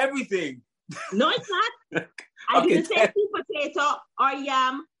 That's everything. No, it's not. I do the same thing: potato or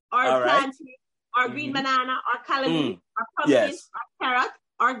yam or plantain or green banana or celery or pumpkin or carrot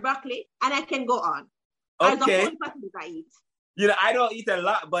or broccoli, and I can go on. As a whole things I eat. I don't eat a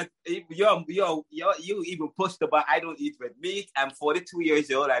lot, but you even push the bar. I don't eat red meat. I'm 42 years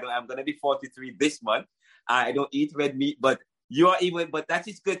old. I'm gonna be 43 this month. I don't eat red meat, but but that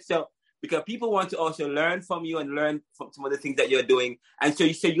is good. So. Because people want to also learn from you and learn from some of the things that you're doing. And so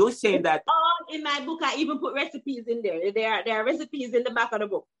you're saying that... All in my book, I even put recipes in there. There are recipes in the back of the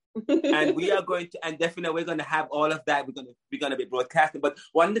book. And we are going to, and definitely we're going to have all of that. We're going to be broadcasting. But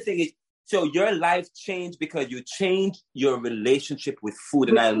one of the things is, so your life changed because you changed your relationship with food.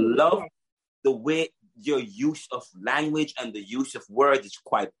 And I love the way your use of language and the use of words is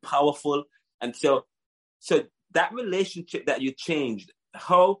quite powerful. And so that relationship that you changed,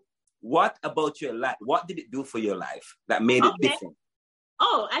 what about your life? What did it do for your life that made it different?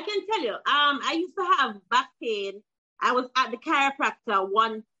 Oh, I can tell you. I used to have back pain. I was at the chiropractor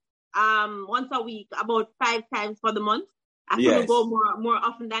once a week, about 5 times for the month. I couldn't go more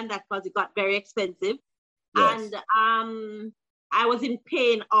often than that because it got very expensive. Yes. And I was in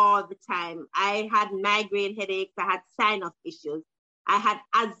pain all the time. I had migraine headaches. I had sinus issues. I had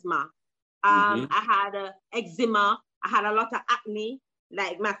asthma. I had eczema. I had a lot of acne.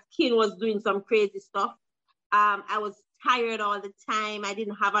 Like my skin was doing some crazy stuff. I was tired all the time. I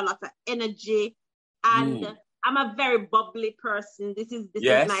didn't have a lot of energy. And I'm a very bubbly person. This is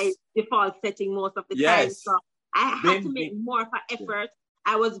my default setting most of the time. So I had to make more of an effort.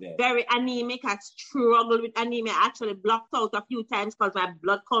 I was very anemic. I struggled with anemia. I actually blocked out a few times because my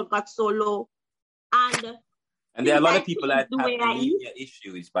blood count got so low. And there are a lot of people that have anemia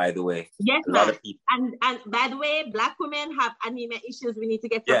issues, by the way. Yes, a lot of people. And by the way, Black women have anemia issues. We need to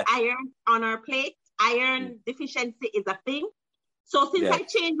get some iron on our plate. Iron deficiency is a thing. So since I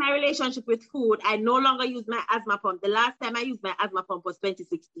changed my relationship with food, I no longer use my asthma pump. The last time I used my asthma pump was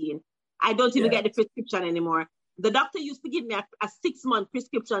 2016. I don't even get the prescription anymore. The doctor used to give me a 6-month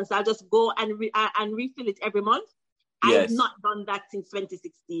prescription, so I'll just go and refill it every month. I have not done that since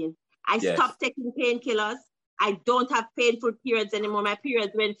 2016. I stopped taking painkillers. I don't have painful periods anymore. My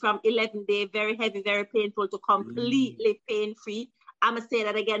periods went from 11-day, very heavy, very painful, to completely pain-free. I'm going to say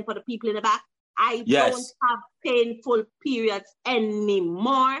that again for the people in the back. I don't have painful periods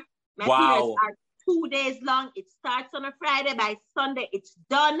anymore. My periods are 2 days long. It starts on a Friday. By Sunday, it's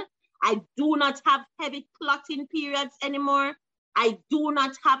done. I do not have heavy clotting periods anymore. I do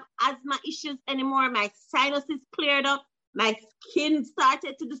not have asthma issues anymore. My sinuses cleared up. My skin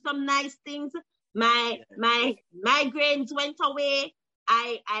started to do some nice things. My migraines went away.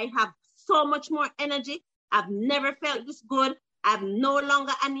 I have so much more energy. I've never felt this good. I'm no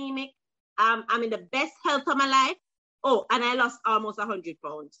longer anemic. I'm in the best health of my life. Oh, and I lost almost 100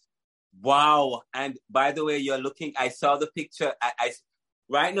 pounds. Wow. And by the way, I saw the picture.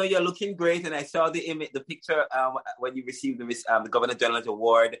 Right now you're looking great. And I saw the image, the picture when you received the Governor General's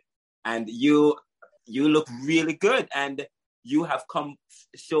Award, and you look really good, and you have come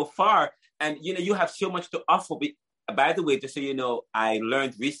so far, and you have so much to offer. By the way, just so you know, I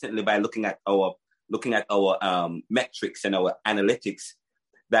learned recently by looking at our metrics and our analytics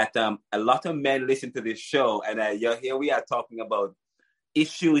that a lot of men listen to this show, and here we are talking about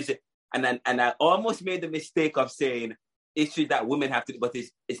issues, and I almost made the mistake of saying issues that women have to, but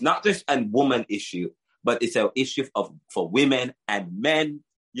it's not just a woman issue, but it's an issue for women and men.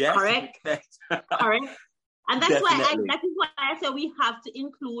 Yes, correct. Correct. And that's why I say we have to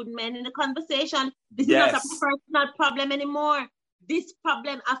include men in the conversation. This is not a personal problem anymore. This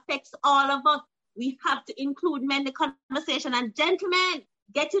problem affects all of us. We have to include men in the conversation. And gentlemen,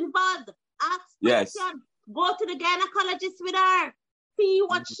 get involved. Ask questions. Go to the gynecologist with her. See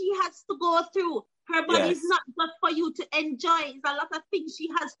what she has to go through. Her body is not just for you to enjoy. It's a lot of things she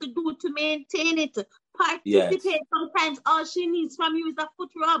has to do to maintain it. Participate. Sometimes all she needs from you is a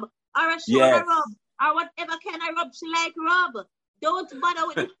foot rub or a shoulder rub or whatever kind of rub she like rub. Don't bother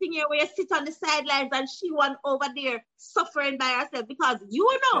with the thing here where you sit on the sidelines and she one over there suffering by herself, because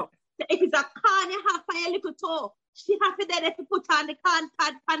if it's a can you have for your little toe, she have to then put on the can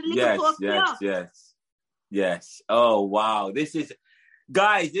pad on the little toe. Yes. Oh wow.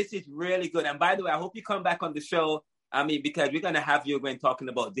 Guys, this is really good. And by the way, I hope you come back on the show. I mean, because we're going to have you when talking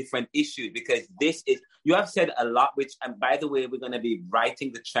about different issues, because you have said a lot, and by the way, we're going to be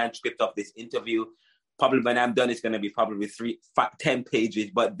writing the transcript of this interview. Probably when I'm done, it's going to be probably 10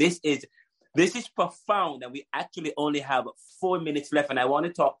 pages. But this is profound. And we actually only have 4 minutes left. And I want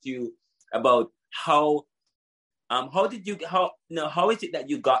to talk to you about how is it that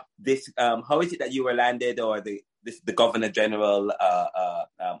you got this? How is it that you were landed or the Governor General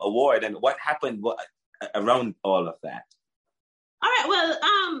award, and what happened around all of that? All right.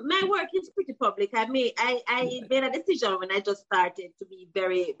 Well, my work is pretty public. I made a decision when I just started to be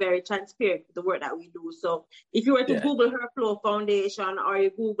very, very transparent with the work that we do. So if you were to Google HerFlow Foundation or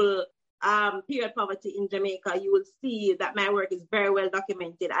you Google period poverty in Jamaica, you will see that my work is very well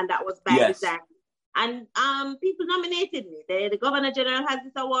documented, and that was by design. And people nominated me. The Governor General has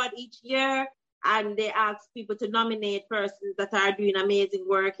this award each year. And they ask people to nominate persons that are doing amazing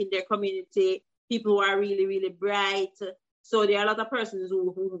work in their community, people who are really, really bright. So there are a lot of persons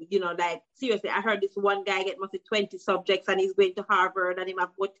who like, seriously, I heard this one guy get mostly 20 subjects and he's going to Harvard and he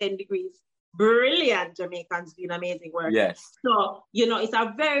have about 10 degrees. Brilliant Jamaicans doing amazing work. Yes. So, it's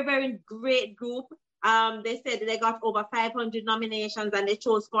a very, very great group. They said they got over 500 nominations and they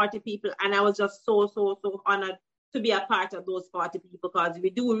chose 40 people. And I was just so, so, so honored to be a part of those 40 people, because we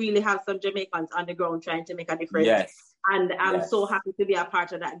do really have some Jamaicans on the ground trying to make a difference. Yes. And I'm so happy to be a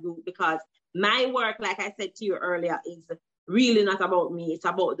part of that group, because my work, like I said to you earlier, is really not about me. It's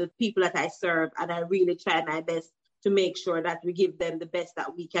about the people that I serve. And I really try my best to make sure that we give them the best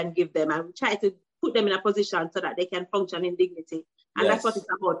that we can give them. And we try to put them in a position so that they can function in dignity. And that's what it's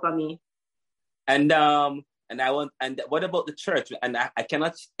about for me. And what about the church? And I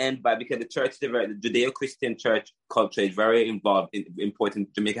cannot end by, because the church, the Judeo-Christian church culture is very important in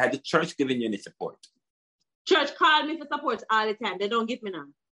Jamaica. Has the church given you any support? Church call me for support all the time. They don't give me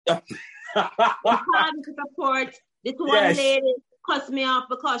none. They call me for support. This one lady cussed me off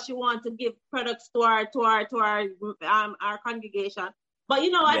because she wants to give products to our congregation. But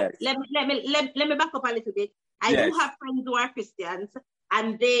you know what? Let me back up a little bit. I do have friends who are Christians,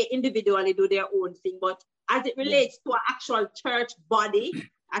 and they individually do their own thing. But as it relates to an actual church body,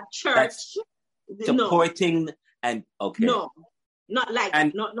 a church supporting no, not like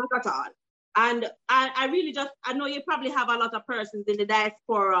that, not at all. And I really I know you probably have a lot of persons in the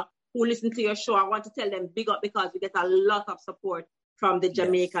diaspora who listen to your show. I want to tell them big up, because we get a lot of support from the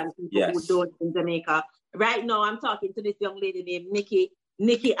Jamaican people who don't in Jamaica. Right now, I'm talking to this young lady named Nikki.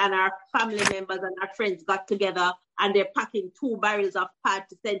 Nikki and our family members and our friends got together, and they're packing 2 barrels of pad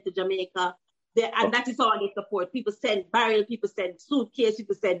to send to Jamaica. And that is all they support. People send barrel, people send suitcase,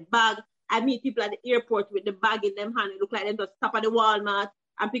 people send bag. I meet people at the airport with the bag in them hand. It look like them just stop at the Walmart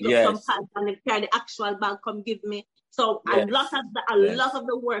and pick up some pads and they carry the actual bag, come give me. So a lot of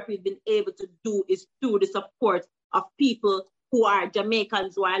the work we've been able to do is through the support of people who are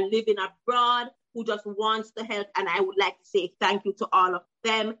Jamaicans, who are living abroad, who just wants to help. And I would like to say thank you to all of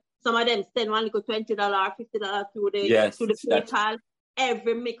them. Some of them send one little $20, $50 through the PayPal.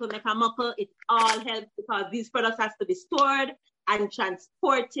 every mickle make a muckle. It all helps because these products has to be stored and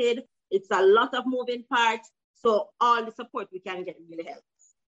transported. It's a lot of moving parts. So all the support we can get really helps.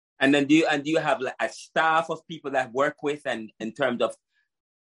 And then do you have like a staff of people that work with, and in terms of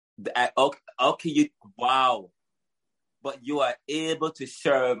wow, but you are able to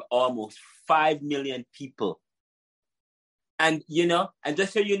serve almost 5 million people. And and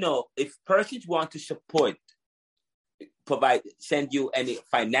just so you know, if persons want to support, send you any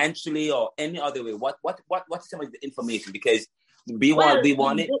financially or any other way, what's some of the information? Because we want to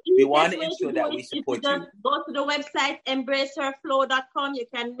ensure that we support you. Go to the website, embraceherflow.com. You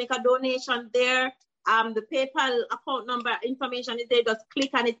can make a donation there. The PayPal account number information is there. Just click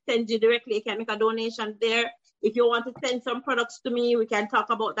and it sends you directly. You can make a donation there. If you want to send some products to me, we can talk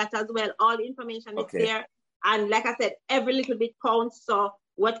about that as well. All the information is there. And like I said, every little bit counts. So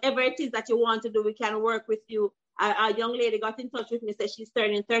whatever it is that you want to do, we can work with you. A young lady got in touch with me, said she's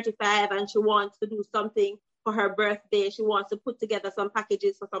turning 35 and she wants to do something for her birthday. She wants to put together some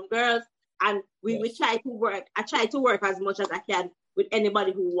packages for some girls. And we try to work. I try to work as much as I can with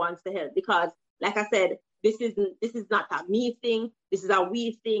anybody who wants to help, because like I said, this is not a me thing. This is a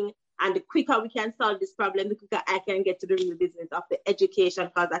we thing. And the quicker we can solve this problem, the quicker I can get to the real business of the education,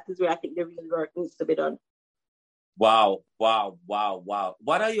 because that is where I think the real work needs to be done. Wow.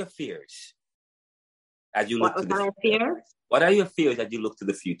 What are your fears as you look to the future? What are your fears as you look to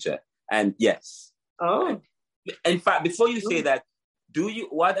the future? And yes. Oh. In fact, before you say that,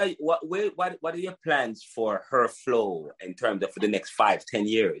 what are your plans for HerFlow in terms of for the next 5-10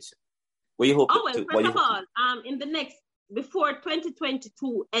 years? What you hope first of all, in the next, before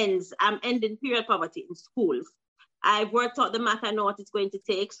 2022 ends, I'm ending period poverty in schools. I've worked out the math. I know what it's going to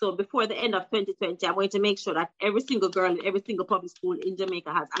take. So before the end of 2020, I'm going to make sure that every single girl in every single public school in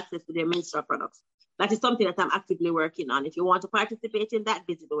Jamaica has access to their menstrual products. That is something that I'm actively working on. If you want to participate in that,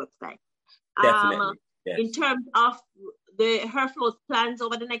 visit the website. Definitely. Yes. In terms of the HerFlow's plans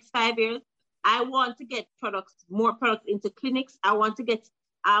over the next 5 years, I want to get more products into clinics. I want to get,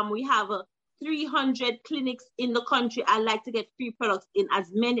 we have 300 clinics in the country. I like to get free products in as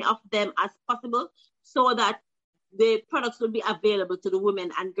many of them as possible, so that the products will be available to the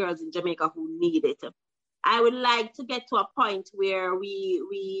women and girls in Jamaica who need it. I would like to get to a point where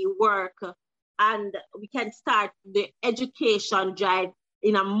we work and we can start the education drive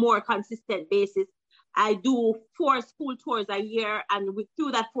in a more consistent basis. I do 4 school tours a year, and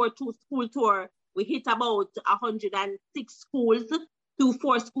through that 4 school tour, we hit about 106 schools through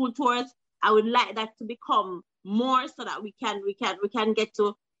 4 school tours. I would like that to become more, so that we can get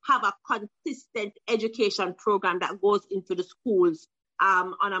to have a consistent education program that goes into the schools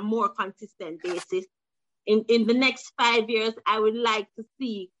on a more consistent basis. In the next 5 years, I would like to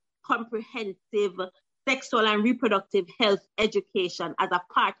see comprehensive sexual and reproductive health education as a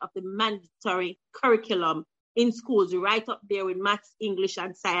part of the mandatory curriculum in schools, right up there with maths, English,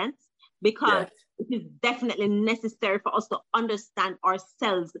 and science, because it is definitely necessary for us to understand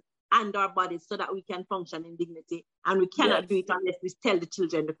ourselves and our bodies so that we can function in dignity. And we cannot do it unless we tell the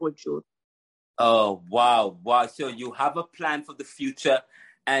children the full truth. Oh, wow. So you have a plan for the future,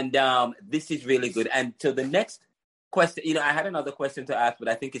 and this is really good. And so the next question, I had another question to ask, but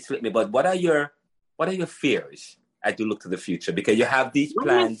I think it slipped me. But what are your fears as you look to the future? Because you have these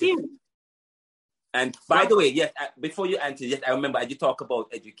plans. And by the way, yes, before you answer, yes, I remember as you talk about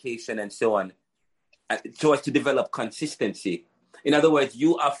education and so on, so as to develop consistency. In other words,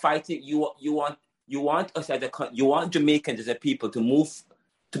 you are fighting. You want us you want Jamaicans as a people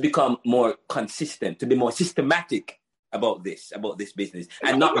to become more consistent, to be more systematic about this business,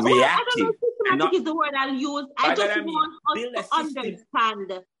 and not reactive. Systematic is the word I'll use. I just want us to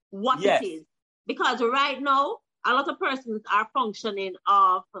understand what it is, because right now a lot of persons are functioning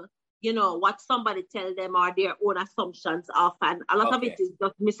off, what somebody tells them or their own assumptions of, and a lot of it is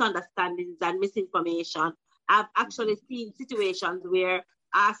just misunderstandings and misinformation. I've actually seen situations where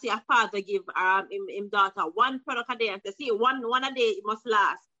I see a father give him daughter 1 product a day and say, see, one a day it must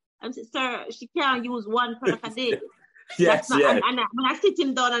last. And say, sir, she can't use 1 product a day. And when I sit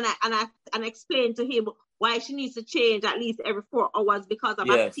him down and explain to him why she needs to change at least every 4 hours because of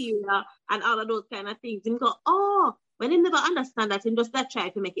bacteria and all of those kind of things, he go, when he never understand that, he just try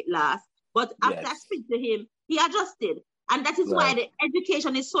to make it last. But after I speak to him, he adjusted. And that is why the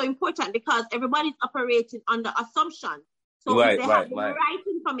education is so important, because everybody's operating under assumption. So if they have the right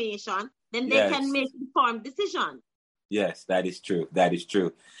information, then they can make informed decisions. Yes, that is true.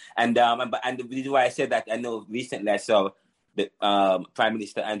 And the reason why I said that, I know recently I saw that Prime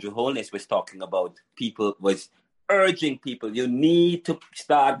Minister Andrew Holness was talking about urging people, you need to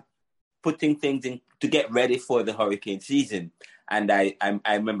start putting things in to get ready for the hurricane season. And I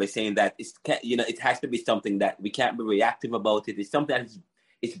remember saying that it has to be something that we can't be reactive about it. It's something that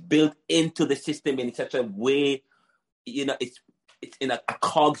it's built into the system in such a way, it's in a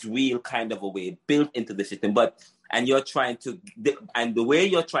cog's wheel kind of a way, built into the system. And you're trying to, and the way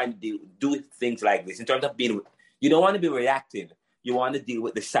you're trying to do things like this, in terms of being, you don't want to be reactive. You want to deal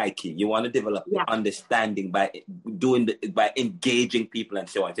with the psyche. You want to develop the understanding by engaging people and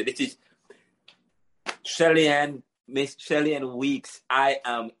so on. So this is Shelly-Ann, Miss Shelly-Ann Weeks. I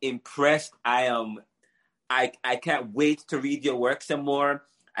am impressed. I can't wait to read your work some more.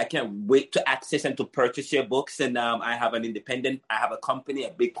 I can't wait to access and to purchase your books. And I have a company,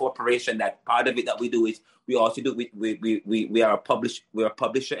 a big corporation, that part of it that we do is we also do, we are a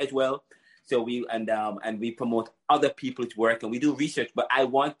publisher as well. So we promote other people's work and we do research, but I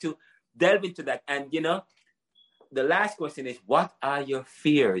want to delve into that. And, the last question is, what are your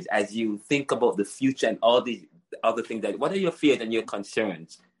fears as you think about the future and all these other things? What are your fears and your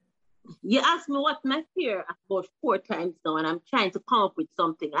concerns? You asked me what my fear about 4 times now, and I'm trying to come up with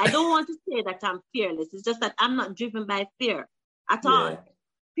something. I don't want to say that I'm fearless. It's just that I'm not driven by fear at all.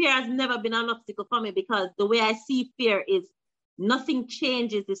 Fear has never been an obstacle for me because the way I see fear is nothing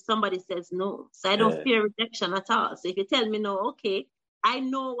changes if somebody says no. So I don't fear rejection at all. So if you tell me no, okay, I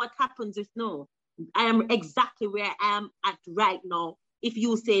know what happens if no. I am exactly where I am at right now if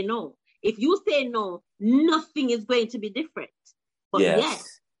you say no. If you say no, nothing is going to be different. But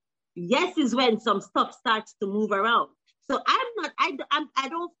yes is when some stuff starts to move around. So I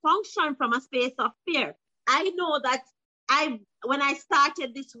don't function from a space of fear. I know that when I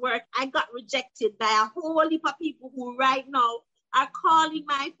started this work, I got rejected by a whole heap of people who right now are calling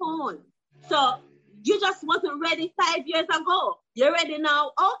my phone. So you just wasn't ready 5 years ago. You're ready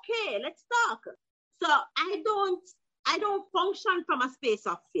now. Okay, let's talk. So I don't function from a space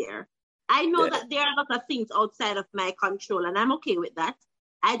of fear. I know that there are a lot of things outside of my control, and I'm okay with that.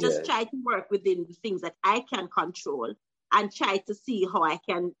 I just try to work within the things that I can control and try to see how I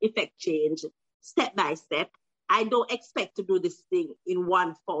can effect change step by step. I don't expect to do this thing in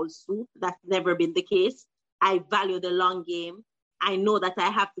one foul swoop. That's never been the case. I value the long game. I know that I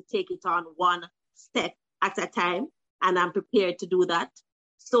have to take it on one step at a time, and I'm prepared to do that.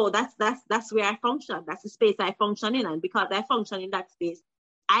 So that's where I function. That's the space I function in. And because I function in that space,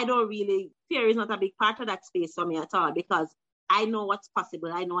 fear is not a big part of that space for me at all, because I know what's possible.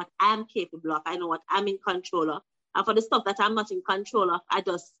 I know what I'm capable of. I know what I'm in control of. And for the stuff that I'm not in control of, I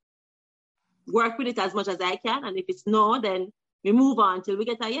just work with it as much as I can. And if it's no, then we move on till we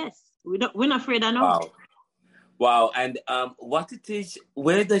get a yes. We're not afraid of no. Wow. And what it is,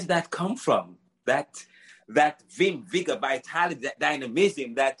 where does that come from? That vim, vigor, vitality, that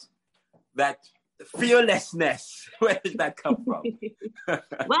dynamism, that fearlessness, where does that come from?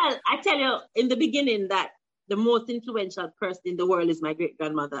 Well, I tell you, in the beginning, that the most influential person in the world is my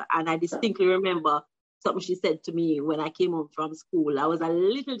great-grandmother. And I distinctly remember something she said to me when I came home from school. I was a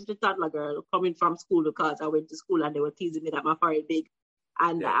little toddler girl coming from school because I went to school and they were teasing me that my forehead big.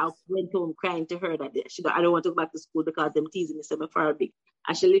 And I went home crying to her that I don't want to go back to school because them teasing me so my forehead big.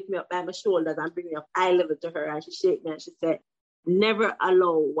 And she lifted me up by my shoulders and bring me up eye level to her. And she shake me and she said, never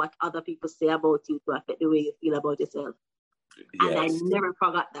allow what other people say about you to affect the way you feel about yourself. And I never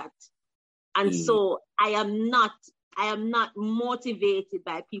forgot that. And so I am not motivated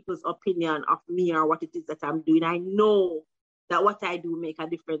by people's opinion of me or what it is that I'm doing. I know that what I do make a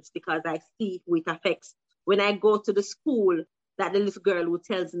difference because I see who it affects. When I go to the school, that the little girl who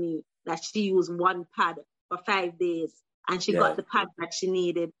tells me that she used one pad for 5 days and she got the pad that she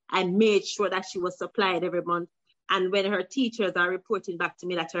needed and made sure that she was supplied every month. And when her teachers are reporting back to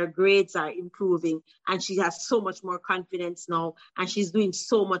me that her grades are improving and she has so much more confidence now and she's doing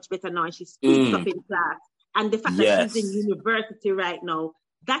so much better now and she speaks up in class. And the fact that she's in university right now,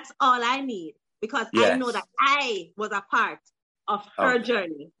 that's all I need because I know that I was a part of her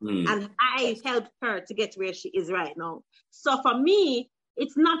journey and I helped her to get where she is right now. So for me,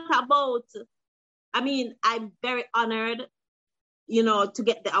 it's not about, I'm very honored, to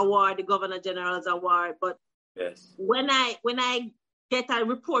get the award, the Governor General's award, but when I get a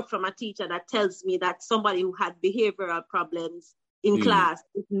report from a teacher that tells me that somebody who had behavioral problems in class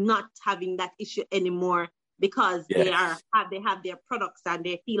is not having that issue anymore because they have their products and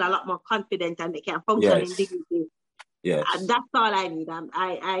they feel a lot more confident and they can function in dignity. And that's all I need.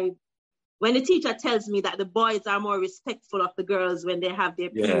 When the teacher tells me that the boys are more respectful of the girls when they have their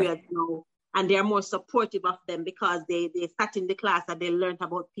periods now, and they're more supportive of them because they sat in the class and they learned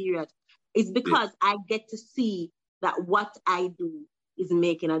about period, it's because I get to see that what I do is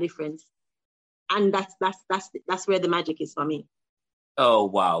making a difference. And that's where the magic is for me. Oh,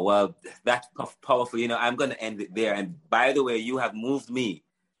 wow. Well, that's powerful. I'm going to end it there. And by the way, you have moved me,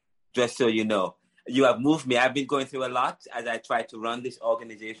 just so you know. You have moved me. I've been going through a lot as I try to run this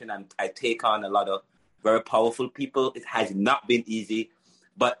organization, and I take on a lot of very powerful people. It has not been easy,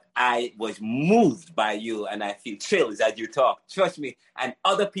 but I was moved by you, and I feel chills as you talk. Trust me, and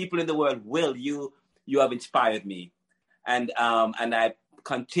other people in the world will. You have inspired me, and I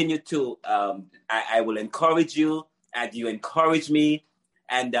continue to. I will encourage you, and you encourage me.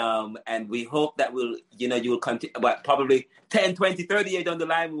 And we hope that you will continue, but probably 10, 20, 30 years down the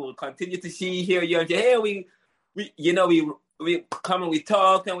line, we will continue to see, hear you, and say, hey, we come and we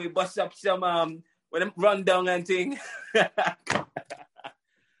talk and we bust up some rundown and thing. I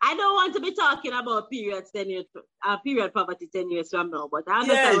don't want to be talking about period poverty 10 years from now, but I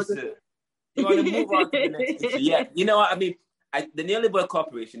understand. Yes. You want to move on to the next issue. Yeah, you know what I mean? The Neoliberal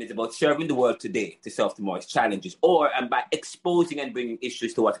Corporation is about serving the world today to solve tomorrow's challenges, and by exposing and bringing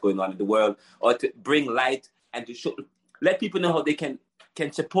issues to what's going on in the world, or to bring light and to let people know how they can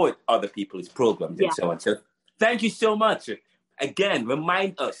support other people's programs and so on. So thank you so much. Again,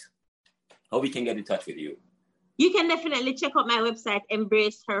 remind us how we can get in touch with you. You can definitely check out my website,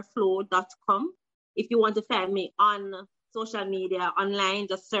 embraceherflow.com. If you want to find me on social media, online,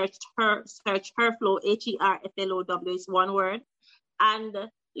 just search HerFlow, HerFlow is one word. And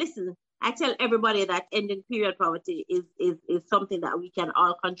listen, I tell everybody that ending period poverty is something that we can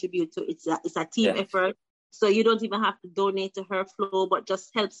all contribute to. It's a team effort. So you don't even have to donate to HerFlow, but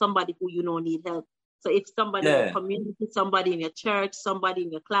just help somebody who you know need help. So if somebody in your community, somebody in your church, somebody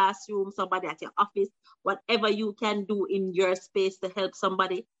in your classroom, somebody at your office, whatever you can do in your space to help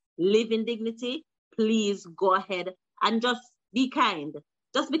somebody live in dignity, please go ahead and just be kind.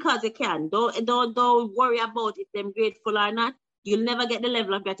 Just because you can. Don't worry about if they're grateful or not. You'll never get the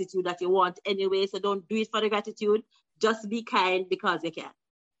level of gratitude that you want anyway. So don't do it for the gratitude. Just be kind because you can.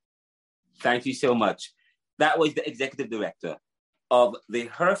 Thank you so much. That was the executive director of the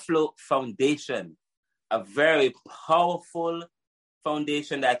HerFlow Foundation, a very powerful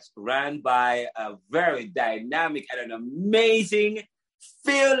foundation that's run by a very dynamic and an amazing,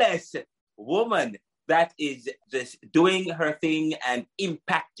 fearless woman that is just doing her thing and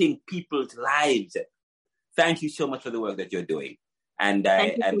impacting people's lives. Thank you so much for the work that you're doing. And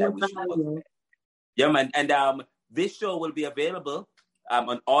I wish you. Yeah, man. And this show will be available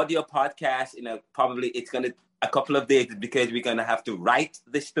on audio podcast in it's a couple of days, because we're gonna have to write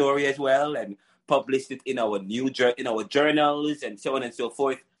the story as well and publish it in our journals and so on and so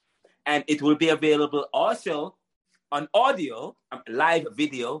forth. And it will be available also on audio, live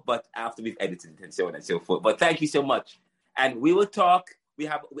video, but after we've edited it and so on and so forth. But thank you so much. And we will talk.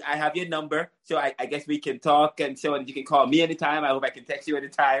 I have your number, so I guess we can talk and so on. You can call me anytime. I hope I can text you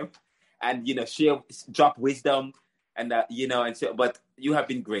anytime, and drop wisdom, and and so. But you have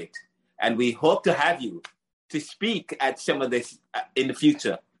been great, and we hope to have you to speak at some of this in the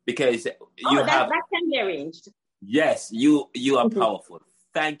future, because that can be arranged. Yes, you are powerful.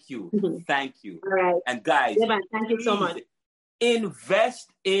 Thank you. Thank you. All right. And guys, thank you so much.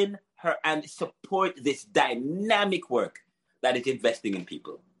 Invest in her and support this dynamic work that is investing in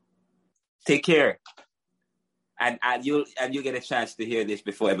people. Take care. And you'll get a chance to hear this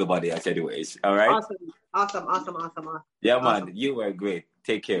before everybody else anyways. All right? Awesome. Yeah, man. You were great.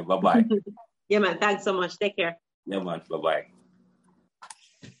 Take care. Bye-bye. Yeah, man. Thanks so much. Take care. Yeah, man. Bye-bye.